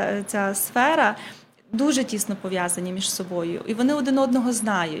така ця сфера, дуже тісно пов'язані між собою, і вони один одного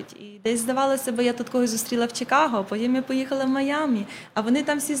знають. І десь здавалося, бо я тут когось зустріла в Чикаго, потім я поїхала в Майамі, а вони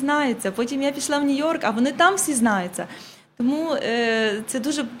там всі знаються, потім я пішла в Нью-Йорк, а вони там всі знаються. Тому це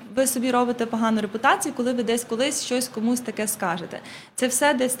дуже ви собі робите погану репутацію, коли ви десь колись щось комусь таке скажете. Це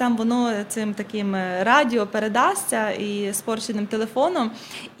все десь там воно цим таким радіо передасться і спорченим телефоном,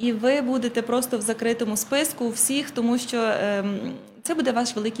 і ви будете просто в закритому списку всіх, тому що це буде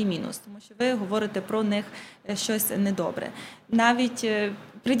ваш великий мінус, тому що ви говорите про них щось недобре. Навіть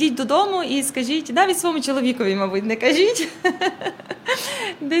прийдіть додому і скажіть, навіть своєму чоловікові, мабуть, не кажіть.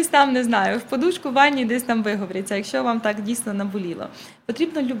 Десь там, не знаю, в подушку в ванні десь там виговориться, якщо вам так дійсно наболіло.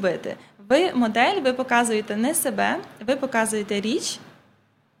 Потрібно любити. Ви модель, ви показуєте не себе, ви показуєте річ,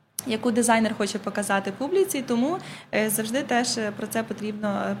 яку дизайнер хоче показати публіці, тому завжди теж про це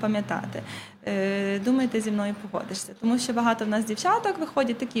потрібно пам'ятати. Думаю, ти зі мною погодишся. Тому що багато в нас дівчаток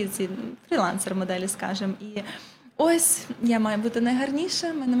виходять такі ці фрілансер-моделі, скажімо, і ось, я маю бути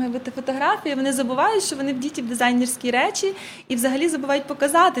найгарніша, в мене має бути фотографія. Вони забувають, що вони вдіті в дизайнерські речі і взагалі забувають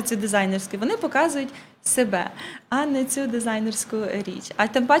показати цю дизайнерську. Вони показують себе, а не цю дизайнерську річ. А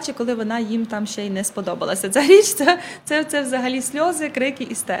тим паче, коли вона їм там ще й не сподобалася. Ця річ, це взагалі сльози, крики,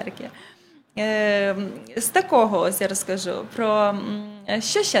 істерики. З такого ось я розкажу. Про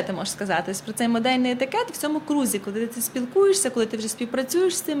що ще ти можеш сказати про цей модельний етикет в цьому крузі, коли ти спілкуєшся, коли ти вже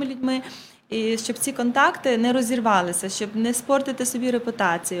співпрацюєш з цими людьми, і щоб ці контакти не розірвалися, щоб не спортити собі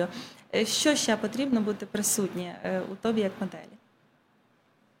репутацію. Що ще потрібно бути присутнє у тобі як моделі?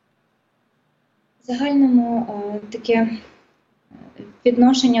 В загальному таке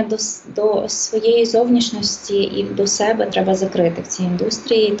відношення до своєї зовнішності і до себе треба закрити в цій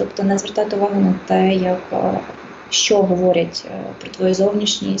індустрії, тобто не звертати увагу на те, що говорять про твою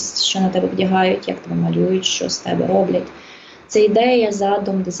зовнішність, що на тебе вдягають, як тебе малюють, що з тебе роблять. Це ідея,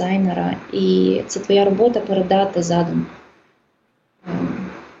 задум дизайнера, і це твоя робота передати задум.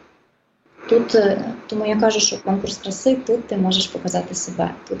 Тут, тому я кажу, що конкурс краси, тут ти можеш показати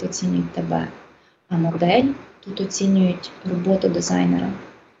себе, тут оцінюють тебе. А модель, тут оцінюють роботу дизайнера,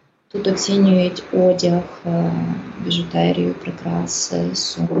 тут оцінюють одяг, біжутерію, прикраси,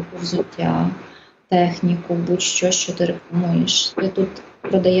 сумку, взуття, техніку, будь-що, що ти рекламуєш. Ти тут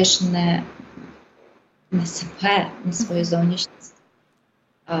продаєш не себе, не свою зовнішність,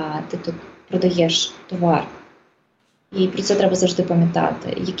 а ти тут продаєш товар. І про це треба завжди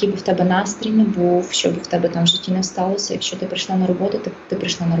пам'ятати. Який би в тебе настрій не був, що б в тебе там в житті не сталося, якщо ти прийшла на роботу, ти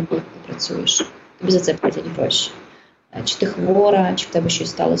прийшла на роботу, ти працюєш. Тобі за це платять гроші. Чи ти хвора, чи в тебе щось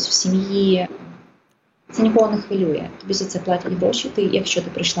сталося в сім'ї. Це нікого не хвилює. Тобі за це платять гроші. Якщо ти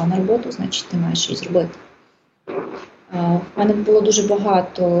прийшла на роботу, значить ти маєш щось зробити. У мене було дуже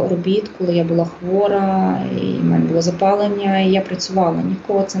багато робіт, коли я була хвора, і в мене було запалення, і я працювала.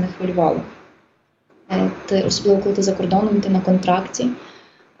 Нікого це не хвилювало. Особливо, коли ти за кордоном, ти на контракті.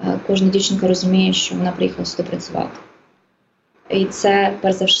 Кожна дівчинка розуміє, що вона приїхала сюди працювати. І це,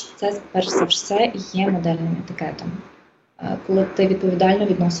 перш за все, є модельним етикетом. Коли ти відповідально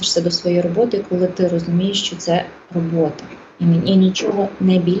відносишся до своєї роботи, коли ти розумієш, що це робота. І нічого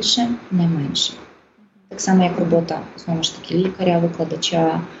не більше, не менше. Так само, як робота, знову ж таки, лікаря,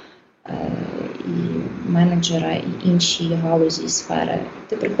 викладача, і менеджера, і інші галузі і сфери.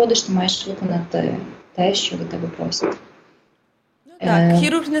 Ти приходиш, ти маєш виконати те, що від тебе просять. Так,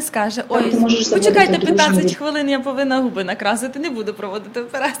 хірург не скаже, ой, почекайте 15 хвилин, я повинна губи накрасити, не буду проводити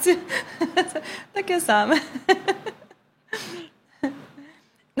операцію. Таке саме.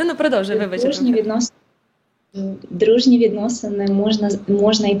 Ну, продовжуй, вибач. Дружні відносини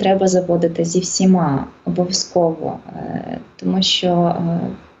можна і треба заводити зі всіма, обов'язково. Тому що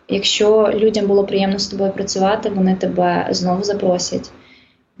якщо людям було приємно з тобою працювати, вони тебе знову запросять.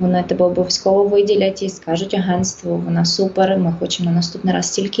 Вони тебе обов'язково виділять і скажуть агентству, вона супер, ми хочемо на наступний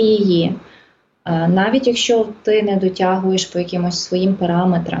раз тільки її. Навіть якщо ти не дотягуєш по якимось своїм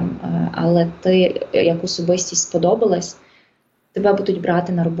параметрам, але ти як особистість сподобалась, тебе будуть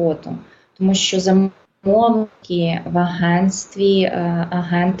брати на роботу. Тому що замовники в агентстві,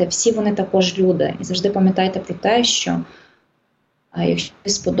 агенти, всі вони також люди. І завжди пам'ятайте про те, що якщо ти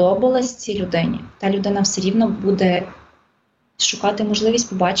сподобалась цій людині, та людина все рівно буде шукати можливість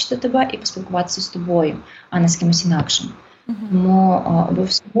побачити тебе і поспілкуватися з тобою, а не з кимось інакшим. Тому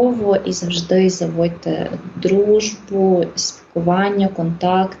обов'язково і завжди заводьте дружбу, спілкування,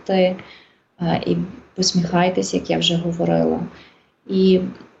 контакти і посміхайтеся, як я вже говорила. І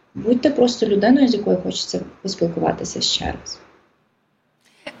будьте просто людиною, з якою хочеться поспілкуватися ще раз.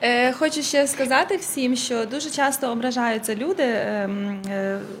 Хочу ще сказати всім, що дуже часто ображаються люди,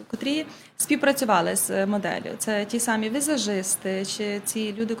 котрі співпрацювали з моделлю. Це ті самі візажисти, чи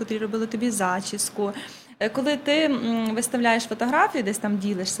ці люди, котрі робили тобі зачіску. Коли ти виставляєш фотографію, десь там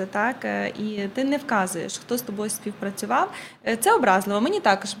ділишся, так, і ти не вказуєш, хто з тобою співпрацював, це образливо. Мені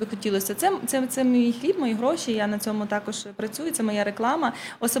також би хотілося. Це мій хліб, мої гроші, я на цьому також працюю, це моя реклама,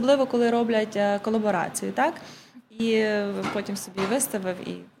 особливо коли роблять колаборацію, так? І потім собі виставив,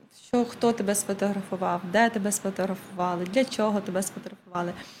 і хто тебе сфотографував, де тебе сфотографували, для чого тебе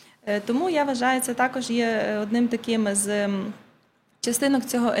сфотографували. Тому я вважаю, це також є одним таким з частинок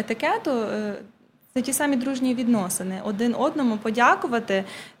цього етикету. Це ті самі дружні відносини. Один одному подякувати,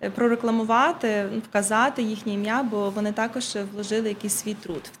 прорекламувати, вказати їхнє ім'я, бо вони також вложили якийсь свій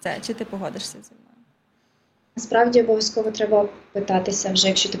труд в це. Чи ти погодишся зі мною? Насправді обов'язково треба питатися вже,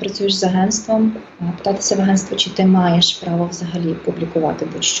 якщо ти працюєш з агентством, питатися в агентство, чи ти маєш право взагалі публікувати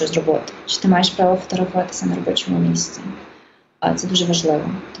будь-що з роботи, чи ти маєш право фотографуватися на робочому місці. Це дуже важливо,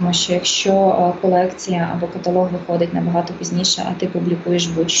 тому що якщо колекція або каталог виходить набагато пізніше, а ти публікуєш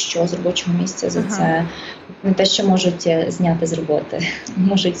будь-що з робочого місця, за це не те, що можуть зняти з роботи,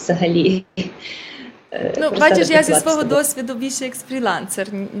 можуть взагалі. Бачиш, я зі свого досвіду більше як фрілансер,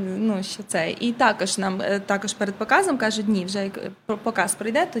 що це. І також нам перед показом кажуть, ні, вже як показ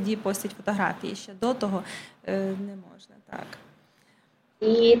пройде, тоді постять фотографії. Ще до того не можна, так.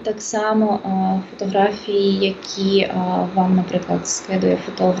 І так само фотографії, які вам, наприклад, скидує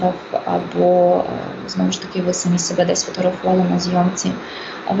фотограф, або, знову ж таки, ви самі себе десь фотографували на зйомці,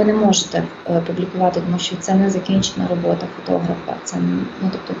 ви не можете публікувати, тому що це не закінчена робота фотографа.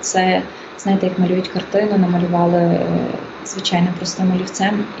 Це, знаєте, як малюють картину, намалювали звичайним простим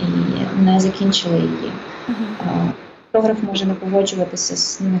олівцем і не закінчили її. Фотограф може не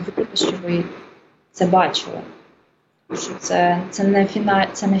погоджуватися, не хотіти, щоб ви це бачили. Що це не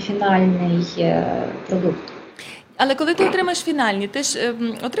фінальний продукт. Але коли ти отримаєш фінальний, ти ж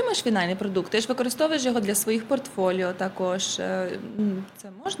отримаєш фінальний продукт, ти ж використовуєш його для своїх портфоліо також. Це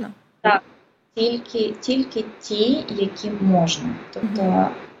можна? Так, тільки ті, які можна. Тобто,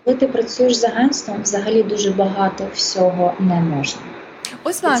 коли ти працюєш з агентством, взагалі дуже багато всього не можна.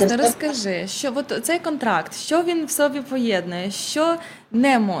 Ось, власне, розкажи, що цей контракт, що він в собі поєднує, що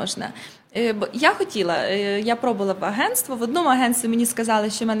не можна. Я пробувала в агентство, в одному агентстві мені сказали,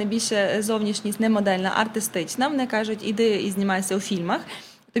 що в мене більше зовнішність не модельна, а артистична. Вони кажуть, іди і знімайся у фільмах,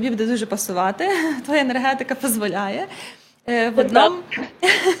 тобі буде дуже пасувати, твоя енергетика дозволяє.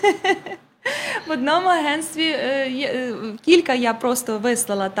 В одному агентстві кілька я просто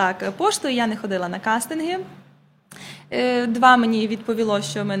вислала так поштою, я не ходила на кастинги. 2 мені відповіло,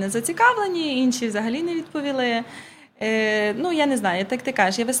 що ми не зацікавлені, інші взагалі не відповіли. Я не знаю, так ти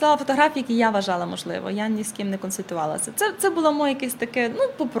кажеш, я вислала фотографії, які я вважала можливо, я ні з ким не консультувалася. Це було моє якесь таке,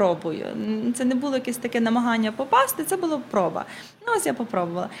 попробую. Це не було якесь таке намагання попасти, це було проба. Ось я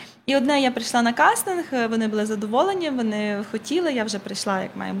попробувала. І одне, я прийшла на кастинг, вони були задоволені, вони хотіли, я вже прийшла,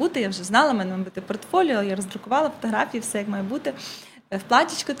 як має бути, я вже знала, в мене має бути портфоліо, я роздрукувала фотографії, все як має бути. В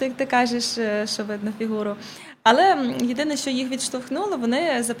платічку, як ти кажеш, що видно фігуру. Але єдине, що їх відштовхнуло,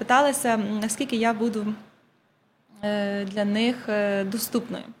 вони запиталися, наскільки я буду для них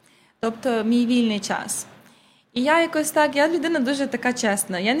доступною. Тобто мій вільний час. І я якось так, я людина дуже така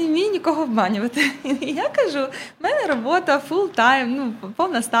чесна, я не вмію нікого обманювати. І я кажу, в мене робота full-time,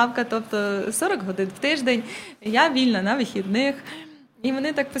 повна ставка, тобто 40 годин в тиждень, я вільна на вихідних. І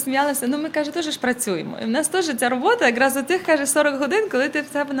вони так посміялися, ми, каже, теж ж працюємо. І в нас теж ця робота якраз у тих, каже, 40 годин, коли ти в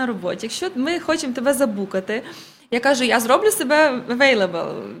себе на роботі. Якщо ми хочемо тебе забукати, я кажу, я зроблю себе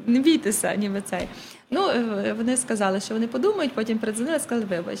available, не бійтеся, ніби цей. Вони сказали, що вони подумають, потім передзвонили, сказали,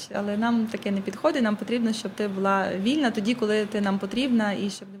 вибач, але нам таке не підходить, нам потрібно, щоб ти була вільна тоді, коли ти нам потрібна, і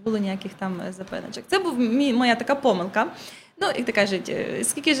щоб не було ніяких там запиночок. Це був моя така помилка. І ти кажуть,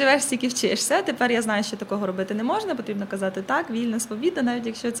 скільки живеш, стільки вчишся, тепер я знаю, що такого робити не можна, потрібно казати так, вільна, свобідна, навіть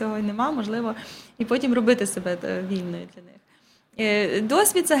якщо цього і нема, можливо, і потім робити себе вільною для них.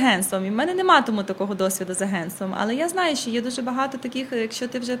 Досвід з агентством. І в мене нема тому такого досвіду з агентством, але я знаю, що є дуже багато таких, якщо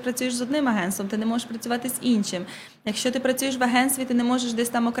ти вже працюєш з одним агентством, ти не можеш працювати з іншим. Якщо ти працюєш в агентстві, ти не можеш десь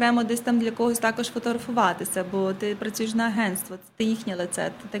там окремо, десь там для когось також фотографуватися, бо ти працюєш на агентство, це їхнє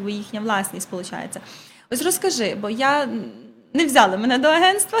лице, це так би їхня власність, виходить. Ось розкажи, бо я не взяли мене до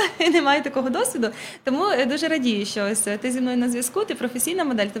агентства і не маю такого досвіду, тому дуже радію, що ось ти зі мною на зв'язку, ти професійна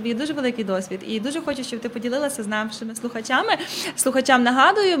модель, тобі є дуже великий досвід. І дуже хочу, щоб ти поділилася з нашими слухачами. Слухачам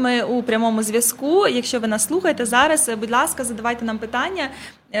нагадую, ми у прямому зв'язку. Якщо ви нас слухаєте зараз, будь ласка, задавайте нам питання.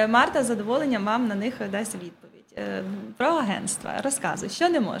 Марта з задоволенням вам на них дасть відповідь. Про агентства. Розказуй, що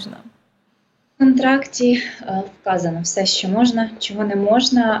не можна? В контракті вказано все, що можна, чого не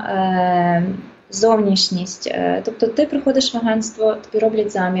можна. Зовнішність. Тобто ти приходиш в агентство, тобі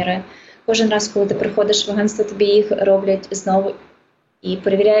роблять заміри. Кожен раз, коли ти приходиш в агентство, тобі їх роблять знову і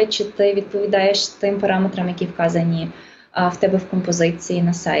перевіряють, чи ти відповідаєш тим параметрам, які вказані в тебе в композиції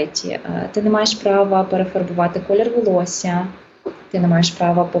на сайті. Ти не маєш права перефарбувати колір волосся, ти не маєш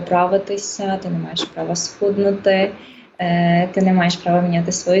права поправитися, ти не маєш права схуднути, ти не маєш права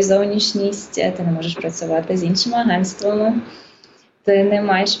міняти свою зовнішність, ти не можеш працювати з іншими агентствами. Ти не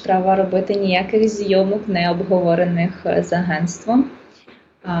маєш права робити ніяких зйомок, не обговорених з агентством.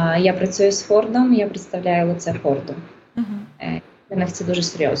 Я працюю з Фордом, я представляю лице Форду. Для них це дуже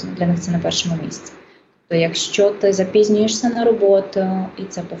серйозно, для них це на першому місці. То якщо ти запізнюєшся на роботу, і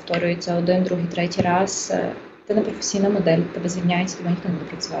це повторюється один, другий, третій раз, ти не професійна модель, тебе звільняють, тебе ніхто не буде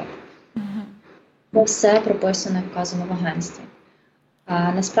працювати. Бо все прописано і вказано в агентстві.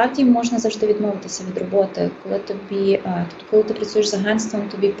 Насправді можна завжди відмовитися від роботи, коли ти працюєш з агентством,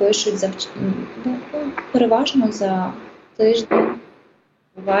 тобі пишуть переважно за тиждень,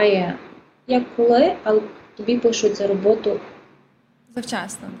 буває як коли, але тобі пишуть за роботу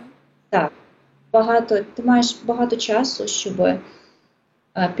завчасно. Так. Ти маєш багато часу, щоб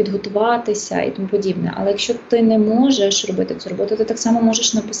підготуватися і тому подібне. Але якщо ти не можеш робити цю роботу, ти так само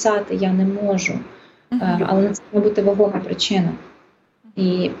можеш написати «я не можу», але на це має бути вагома причина.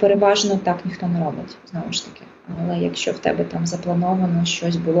 І переважно так ніхто не робить, знову ж таки. Але якщо в тебе там заплановано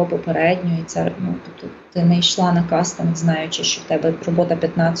щось було попередньо, і це, тобто ти не йшла на кастинг, знаючи, що в тебе робота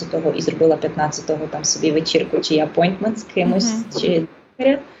 15-го і зробила 15-го там собі вечірку чи апойнтмент з кимось, чи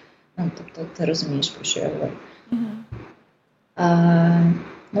тобто ти розумієш, про що я говорю.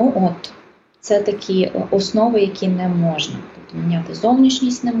 Це такі основи, які не можна. Тобто міняти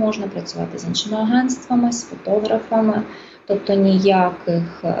зовнішність не можна, працювати з іншими агентствами, з фотографами. Тобто ніяких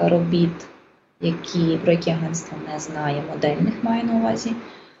робіт, про які агентство не знає, модельних маю на увазі,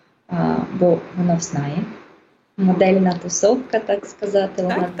 бо воно знає. Модельна тусовка, так сказати,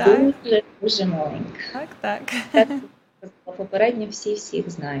 вона дуже маленька. Так. Попередньо всіх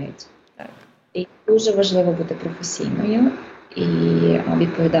знають. Так. І дуже важливо бути професійною і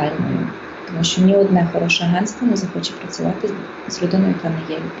відповідальною. Тому що ні одне хороше агентство не захоче працювати з людиною, яка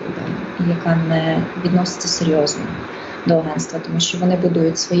не є відповідальною і яка не відноситься серйозно до агентства, тому що вони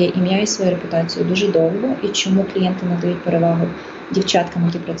будують своє ім'я і свою репутацію дуже довго. І чому клієнти надають перевагу дівчаткам,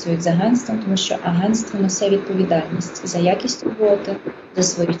 які працюють з агентством? Тому що агентство несе відповідальність за якість роботи, за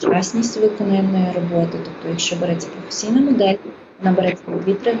своєчасність виконаної роботи. Тобто, якщо береться професійна модель, вона береться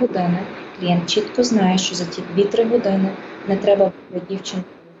 2-3 години, клієнт чітко знає, що за ті 2-3 години не треба дівчинку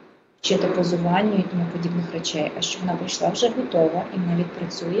вчити позуванню і тому подібних речей, а що вона прийшла вже готова і вона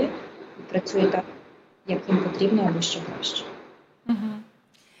відпрацює, і працює так, як їм потрібно, або ще краще.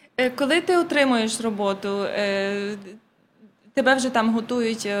 Коли ти отримуєш роботу, тебе вже там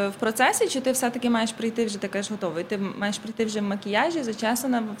готують в процесі, чи ти все-таки маєш прийти вже таке ж готовий? Ти маєш прийти вже в макіяжі,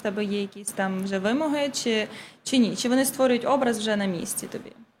 зачесана, в тебе є якісь там вже вимоги, чи ні? Чи вони створюють образ вже на місці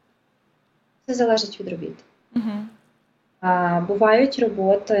тобі? Це залежить від робіт. Бувають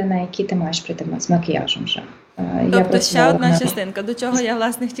роботи, на які ти маєш прийти з макіяжем вже. Я Тобто ще працювала одна на частинка, до чого я,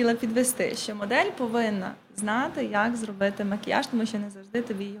 власне, хотіла підвести, що модель повинна знати, як зробити макіяж, тому що не завжди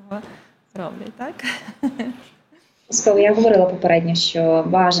тобі його роблять, так? Я говорила попередньо, що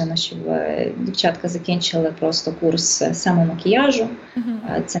бажано, щоб дівчатка закінчили просто курс самомакіяжу.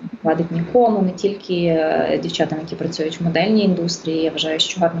 Це не вадить нікому, не тільки дівчатам, які працюють в модельній індустрії. Я вважаю,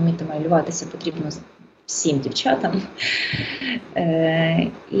 що гарно вміти малюватися потрібно всім дівчатам.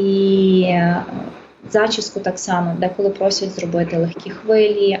 І зачіску так само, деколи просять зробити легкі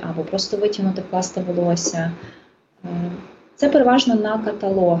хвилі або просто витягнути пласти волосся. Це переважно на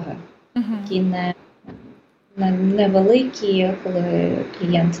каталоги, які невеликі, коли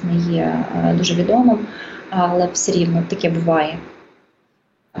клієнт не є дуже відомим, але все рівно таке буває.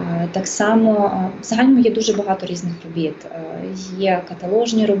 Так само в загальному є дуже багато різних робіт. Є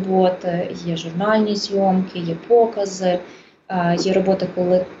каталожні роботи, є журнальні зйомки, є покази, є роботи,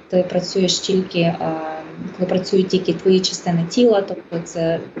 коли ти працюєш тільки, коли працюють тільки твої частини тіла, тобто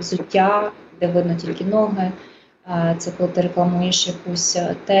це взуття, де видно тільки ноги, це коли ти рекламуєш якусь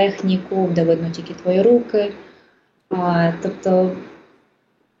техніку, де видно тільки твої руки. Тобто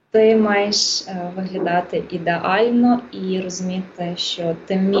ти маєш виглядати ідеально і розуміти, що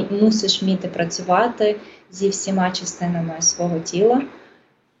ти мусиш вміти працювати зі всіма частинами свого тіла.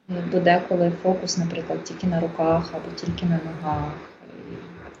 Бо деколи фокус, наприклад, тільки на руках або тільки на ногах.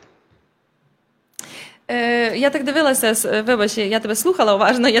 Я так дивилася, вибач, я тебе слухала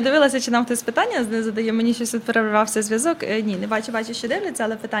уважно, я дивилася, чи нам хтось питання не задає, мені щось перервався зв'язок. Ні, не бачу, що дивляться,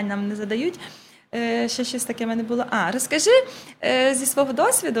 але питань нам не задають. Ще щось таке в мене було. Розкажи зі свого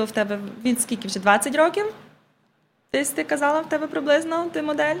досвіду, в тебе він скільки вже, 20 років? Ти казала, в тебе приблизно, ти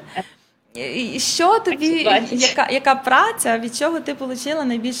модель? І що тобі, яка праця, від чого ти отримала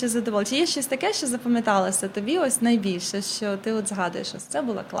найбільше задоволення? Чи є щось таке, що запам'яталося тобі ось найбільше, що ти от згадуєш, що це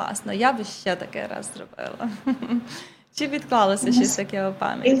було класно, я би ще таке раз зробила? Чи відклалося щось таке у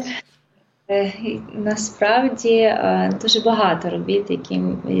пам'яті? Насправді дуже багато робіт,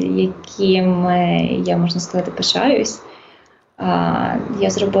 якими я, можна сказати, пишаюсь. Я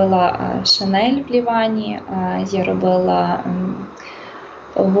зробила Шанель в Лівані, я робила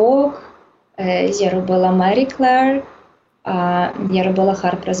Vogue, я робила Мері Клер, я робила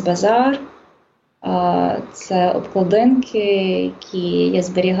Harper's Bazaar. Це обкладинки, які я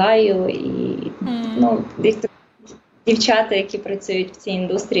зберігаю, і дівчата, які працюють в цій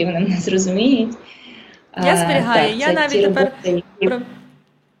індустрії, вони мене зрозуміють. Я зберігаю, так, я навіть тепер... роботи,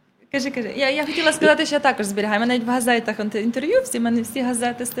 Кажи. Я хотіла сказати, що я також зберігаю. Мене навіть в газетах інтерв'ю, в мене всі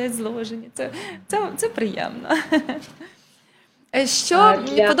газети стоять зложені. Це приємно. Що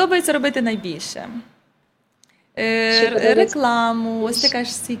подобається робити найбільше? Рекламу, ось така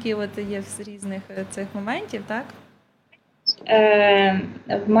ж стільки є з різних цих моментів, так?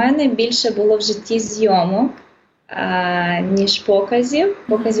 В мене більше було в житті зйомок, ніж показів.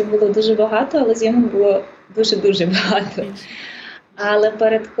 Показів було дуже багато, але зйомок було дуже-дуже багато. Але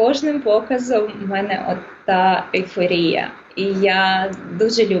перед кожним показом в мене та ейфорія. І я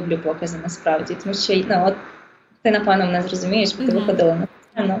дуже люблю покази насправді, тому що ти, напевно, мене зрозумієш, бо ти виходила на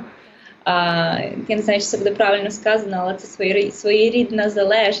сцену. Я не знаю, чи це буде правильно сказано, але це своєрідна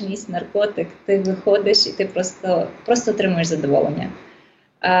залежність, наркотик. Ти виходиш і ти просто отримуєш задоволення.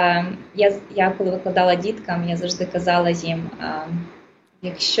 Я коли викладала діткам, я завжди казала їм,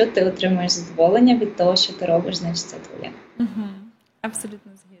 якщо ти отримуєш задоволення від того, що ти робиш, значить це твоє.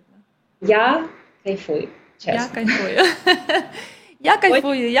 Абсолютно згідна. Я кайфую, чесно. Я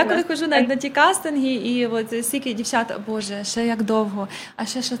кайфую. Я коли ходжу на ті кастинги, і от стільки дівчата, боже, ще як довго, а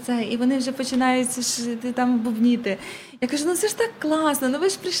ще що це? І вони вже починають там бубніти. Я кажу, це ж так класно, ви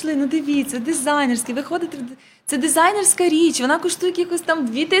ж прийшли, дивіться, дизайнерський, ви ходите, це дизайнерська річ, вона коштує якось там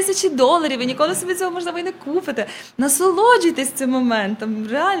 $2000, ви ніколи собі цього, можливо, і не купите. Насолоджуйтесь цим моментом,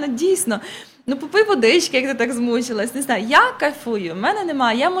 реально, дійсно. Попий водички, як ти так змучилась, не знаю, я кайфую, в мене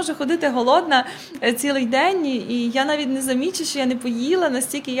немає, я можу ходити голодна цілий день, і я навіть не замічу, що я не поїла,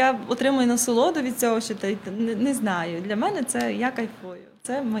 настільки я отримую насолоду від цього, що не знаю, для мене це я кайфую,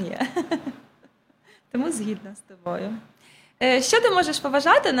 це моє, тому згідна з тобою. Що ти можеш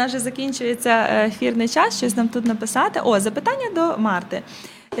побажати, у нас вже закінчується ефірний час, щось нам тут написати. Запитання до Марти.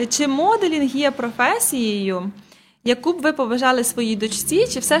 Чи моделінг є професією, яку б ви побажали своїй дочці,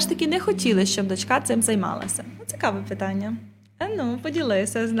 чи все ж таки не хотіли, щоб дочка цим займалася? Цікаве питання.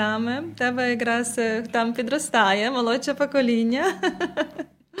 Поділися з нами. Тебе якраз там підростає молодше покоління.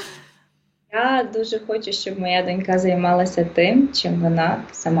 Я дуже хочу, щоб моя донька займалася тим, чим вона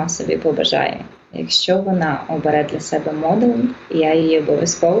сама собі побажає. Якщо вона обере для себе моделінг, я її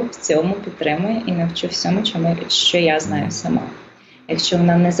обов'язково в цьому підтримую і навчу всьому, що я знаю сама. Якщо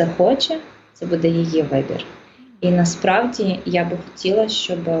вона не захоче, це буде її вибір. І насправді я би хотіла,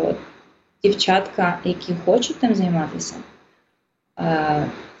 щоб дівчатка, які хочуть тим займатися,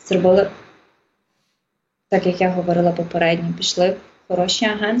 зробили, так як я говорила попередньо, пішли в хороші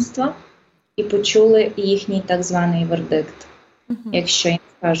агентства і почули їхній так званий вердикт. Якщо їм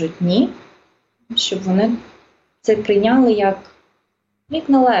скажуть ні, щоб вони це прийняли як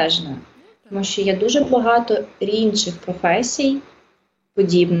належне. Тому що є дуже багато інших професій,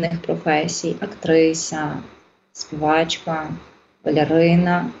 подібних професій, актриса, співачка,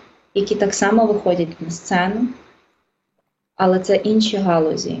 балерина, які так само виходять на сцену, але це інші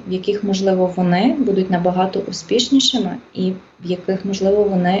галузі, в яких, можливо, вони будуть набагато успішнішими і в яких, можливо,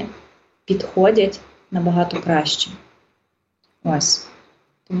 вони підходять набагато краще. Ось.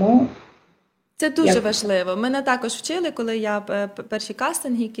 Тому це дуже важливо. Мене також вчили, коли я перші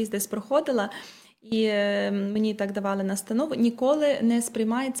кастинги якісь десь проходила, і мені так давали настанову, ніколи не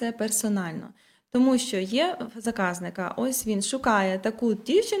сприймай це персонально. Тому що є в заказника, ось він шукає таку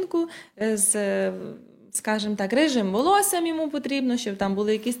дівчинку з, скажімо так, рижим волоссям йому потрібно, щоб там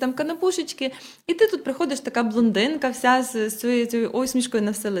були якісь там канапушечки, і ти тут приходиш така блондинка вся з цією усмішкою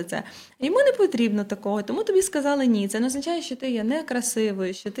на все лице. Йому не потрібно такого, тому тобі сказали ні. Це не означає, що ти є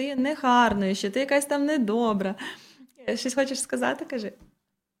некрасивою, що ти є негарною, що ти якась там недобра. Щось хочеш сказати, кажи?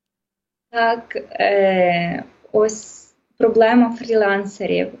 Так, ось проблема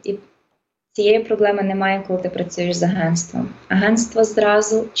фрілансерів. І цієї проблеми немає, коли ти працюєш з агентством. Агентство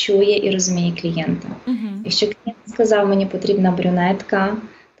зразу чує і розуміє клієнта. Якщо клієнт сказав, мені потрібна брюнетка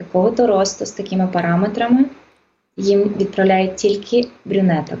такого-то росту, з такими параметрами, їм відправляють тільки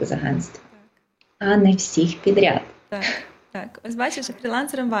брюнеток з агентства, а не всіх підряд. Так, ось бачиш,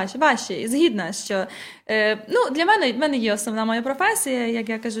 фрілансерам важче. Згідна, що для мене, в мене є основна моя професія, як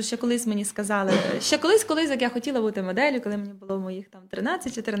я кажу, ще колись мені сказали, ще колись, як я хотіла бути моделлю, коли мені було моїх там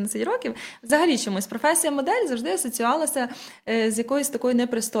 13-14 років, взагалі чомусь професія модель завжди асоціювалася з якоюсь такою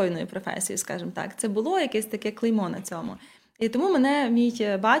непристойною професією, скажімо так. Це було якесь таке клеймо на цьому. І тому мене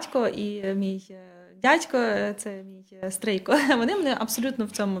мій батько і мій дядько, це мій стрийко, вони мене абсолютно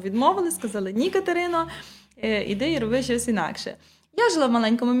в цьому відмовили, сказали, ні, Катерино, іди і роби щось інакше. Я жила в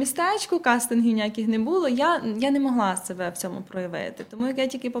маленькому містечку, кастингів ніяких не було, я не могла себе в цьому проявити. Тому як я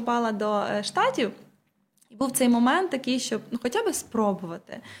тільки попала до Штатів, і був цей момент такий, щоб хоча б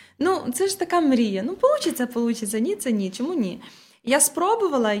спробувати. Це ж така мрія. Получиться, ні, це ні, чому ні? Я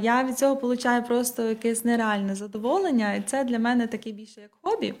спробувала, я від цього отримую просто якесь нереальне задоволення, і це для мене таке більше як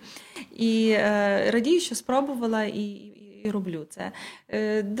хобі. І радію, що спробувала і роблю це.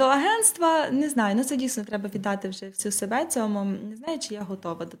 До агентства, не знаю, це дійсно треба віддати вже всю себе цьому. Не знаю, чи я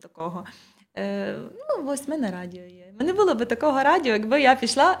готова до такого. Ось в мене радіо є. В мене було б такого радіо, якби я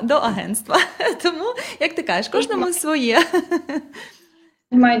пішла до агентства. Тому, як ти кажеш, кожному своє.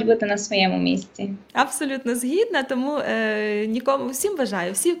 Мають бути на своєму місці. Абсолютно згідна, тому всім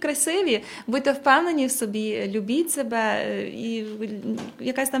бажаю, всі красиві, будьте впевнені в собі, любіть себе, і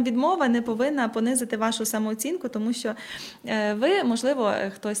якась там відмова не повинна понизити вашу самооцінку, тому що ви, можливо,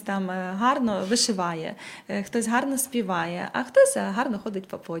 хтось там гарно вишиває, хтось гарно співає, а хтось гарно ходить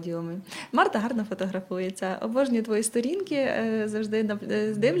по подіумі. Марта гарно фотографується. Обожнюю твої сторінки, завжди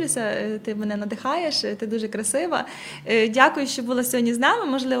дивлюся, ти мене надихаєш, ти дуже красива. Дякую, що була сьогодні з нами.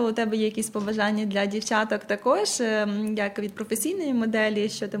 Можливо, у тебе є якісь побажання для дівчаток також, як від професійної моделі,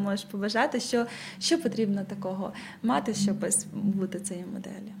 що ти можеш побажати, що потрібно такого мати, щоб бути цією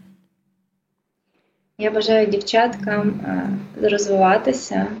моделлю? Я бажаю дівчаткам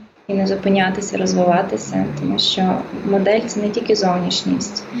розвиватися і не зупинятися, розвиватися, тому що модель – це не тільки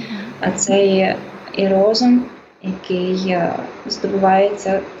зовнішність, а це і розум, який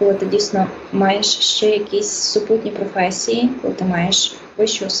здобувається, коли ти дійсно маєш ще якісь супутні професії, коли ти маєш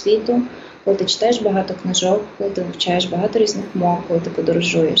вищу освіту, коли ти читаєш багато книжок, коли ти вивчаєш багато різних мов, коли ти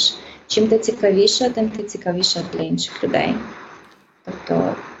подорожуєш. Чим ти цікавіша, тим ти цікавіша для інших людей.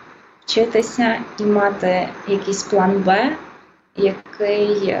 Тобто вчитися і мати якийсь план Б,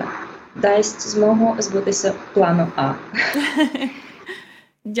 який дасть змогу збутися плану А.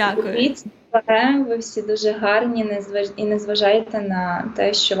 Дякую. Ви всі дуже гарні, і не зважайте на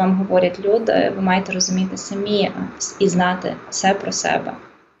те, що вам говорять люди, ви маєте розуміти самі і знати все про себе.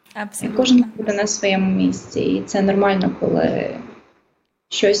 Абсолютно. Кожен буде на своєму місці, і це нормально, коли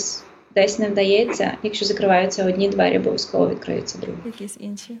щось десь не вдається, якщо закриваються одні двері, обов'язково відкриються другі. Якісь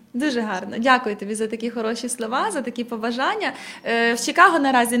інші. Дуже гарно. Дякую тобі за такі хороші слова, за такі побажання. В Чикаго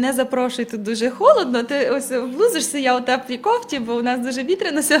наразі не запрошую, тут дуже холодно. Ти ось влузишся, я у теплій кофті, бо у нас дуже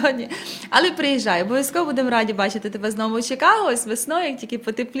вітряно сьогодні. Але приїжджай, обов'язково будемо раді бачити тебе знову у Чикаго, ось весною, як тільки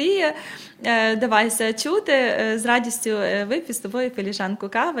потепліє. Давайся чути, з радістю вип'ю з тобою філіжанку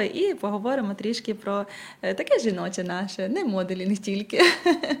кави і поговоримо трішки про таке жіноче наше, не моделінг тільки.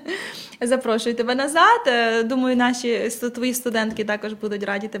 Запрошую тебе назад. Думаю, твої студентки також будуть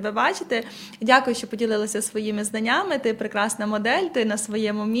раді тебе бачити. Дякую, що поділилася своїми знаннями. Ти прекрасна модель, ти на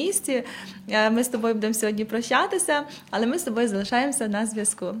своєму місці. Ми з тобою будемо сьогодні прощатися, але ми з тобою залишаємося на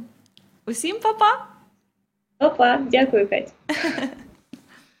зв'язку. Усім па-па! Па-па! Дякую, Кать!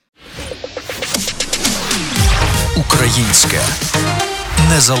 Українське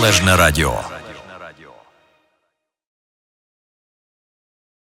незалежне радіо.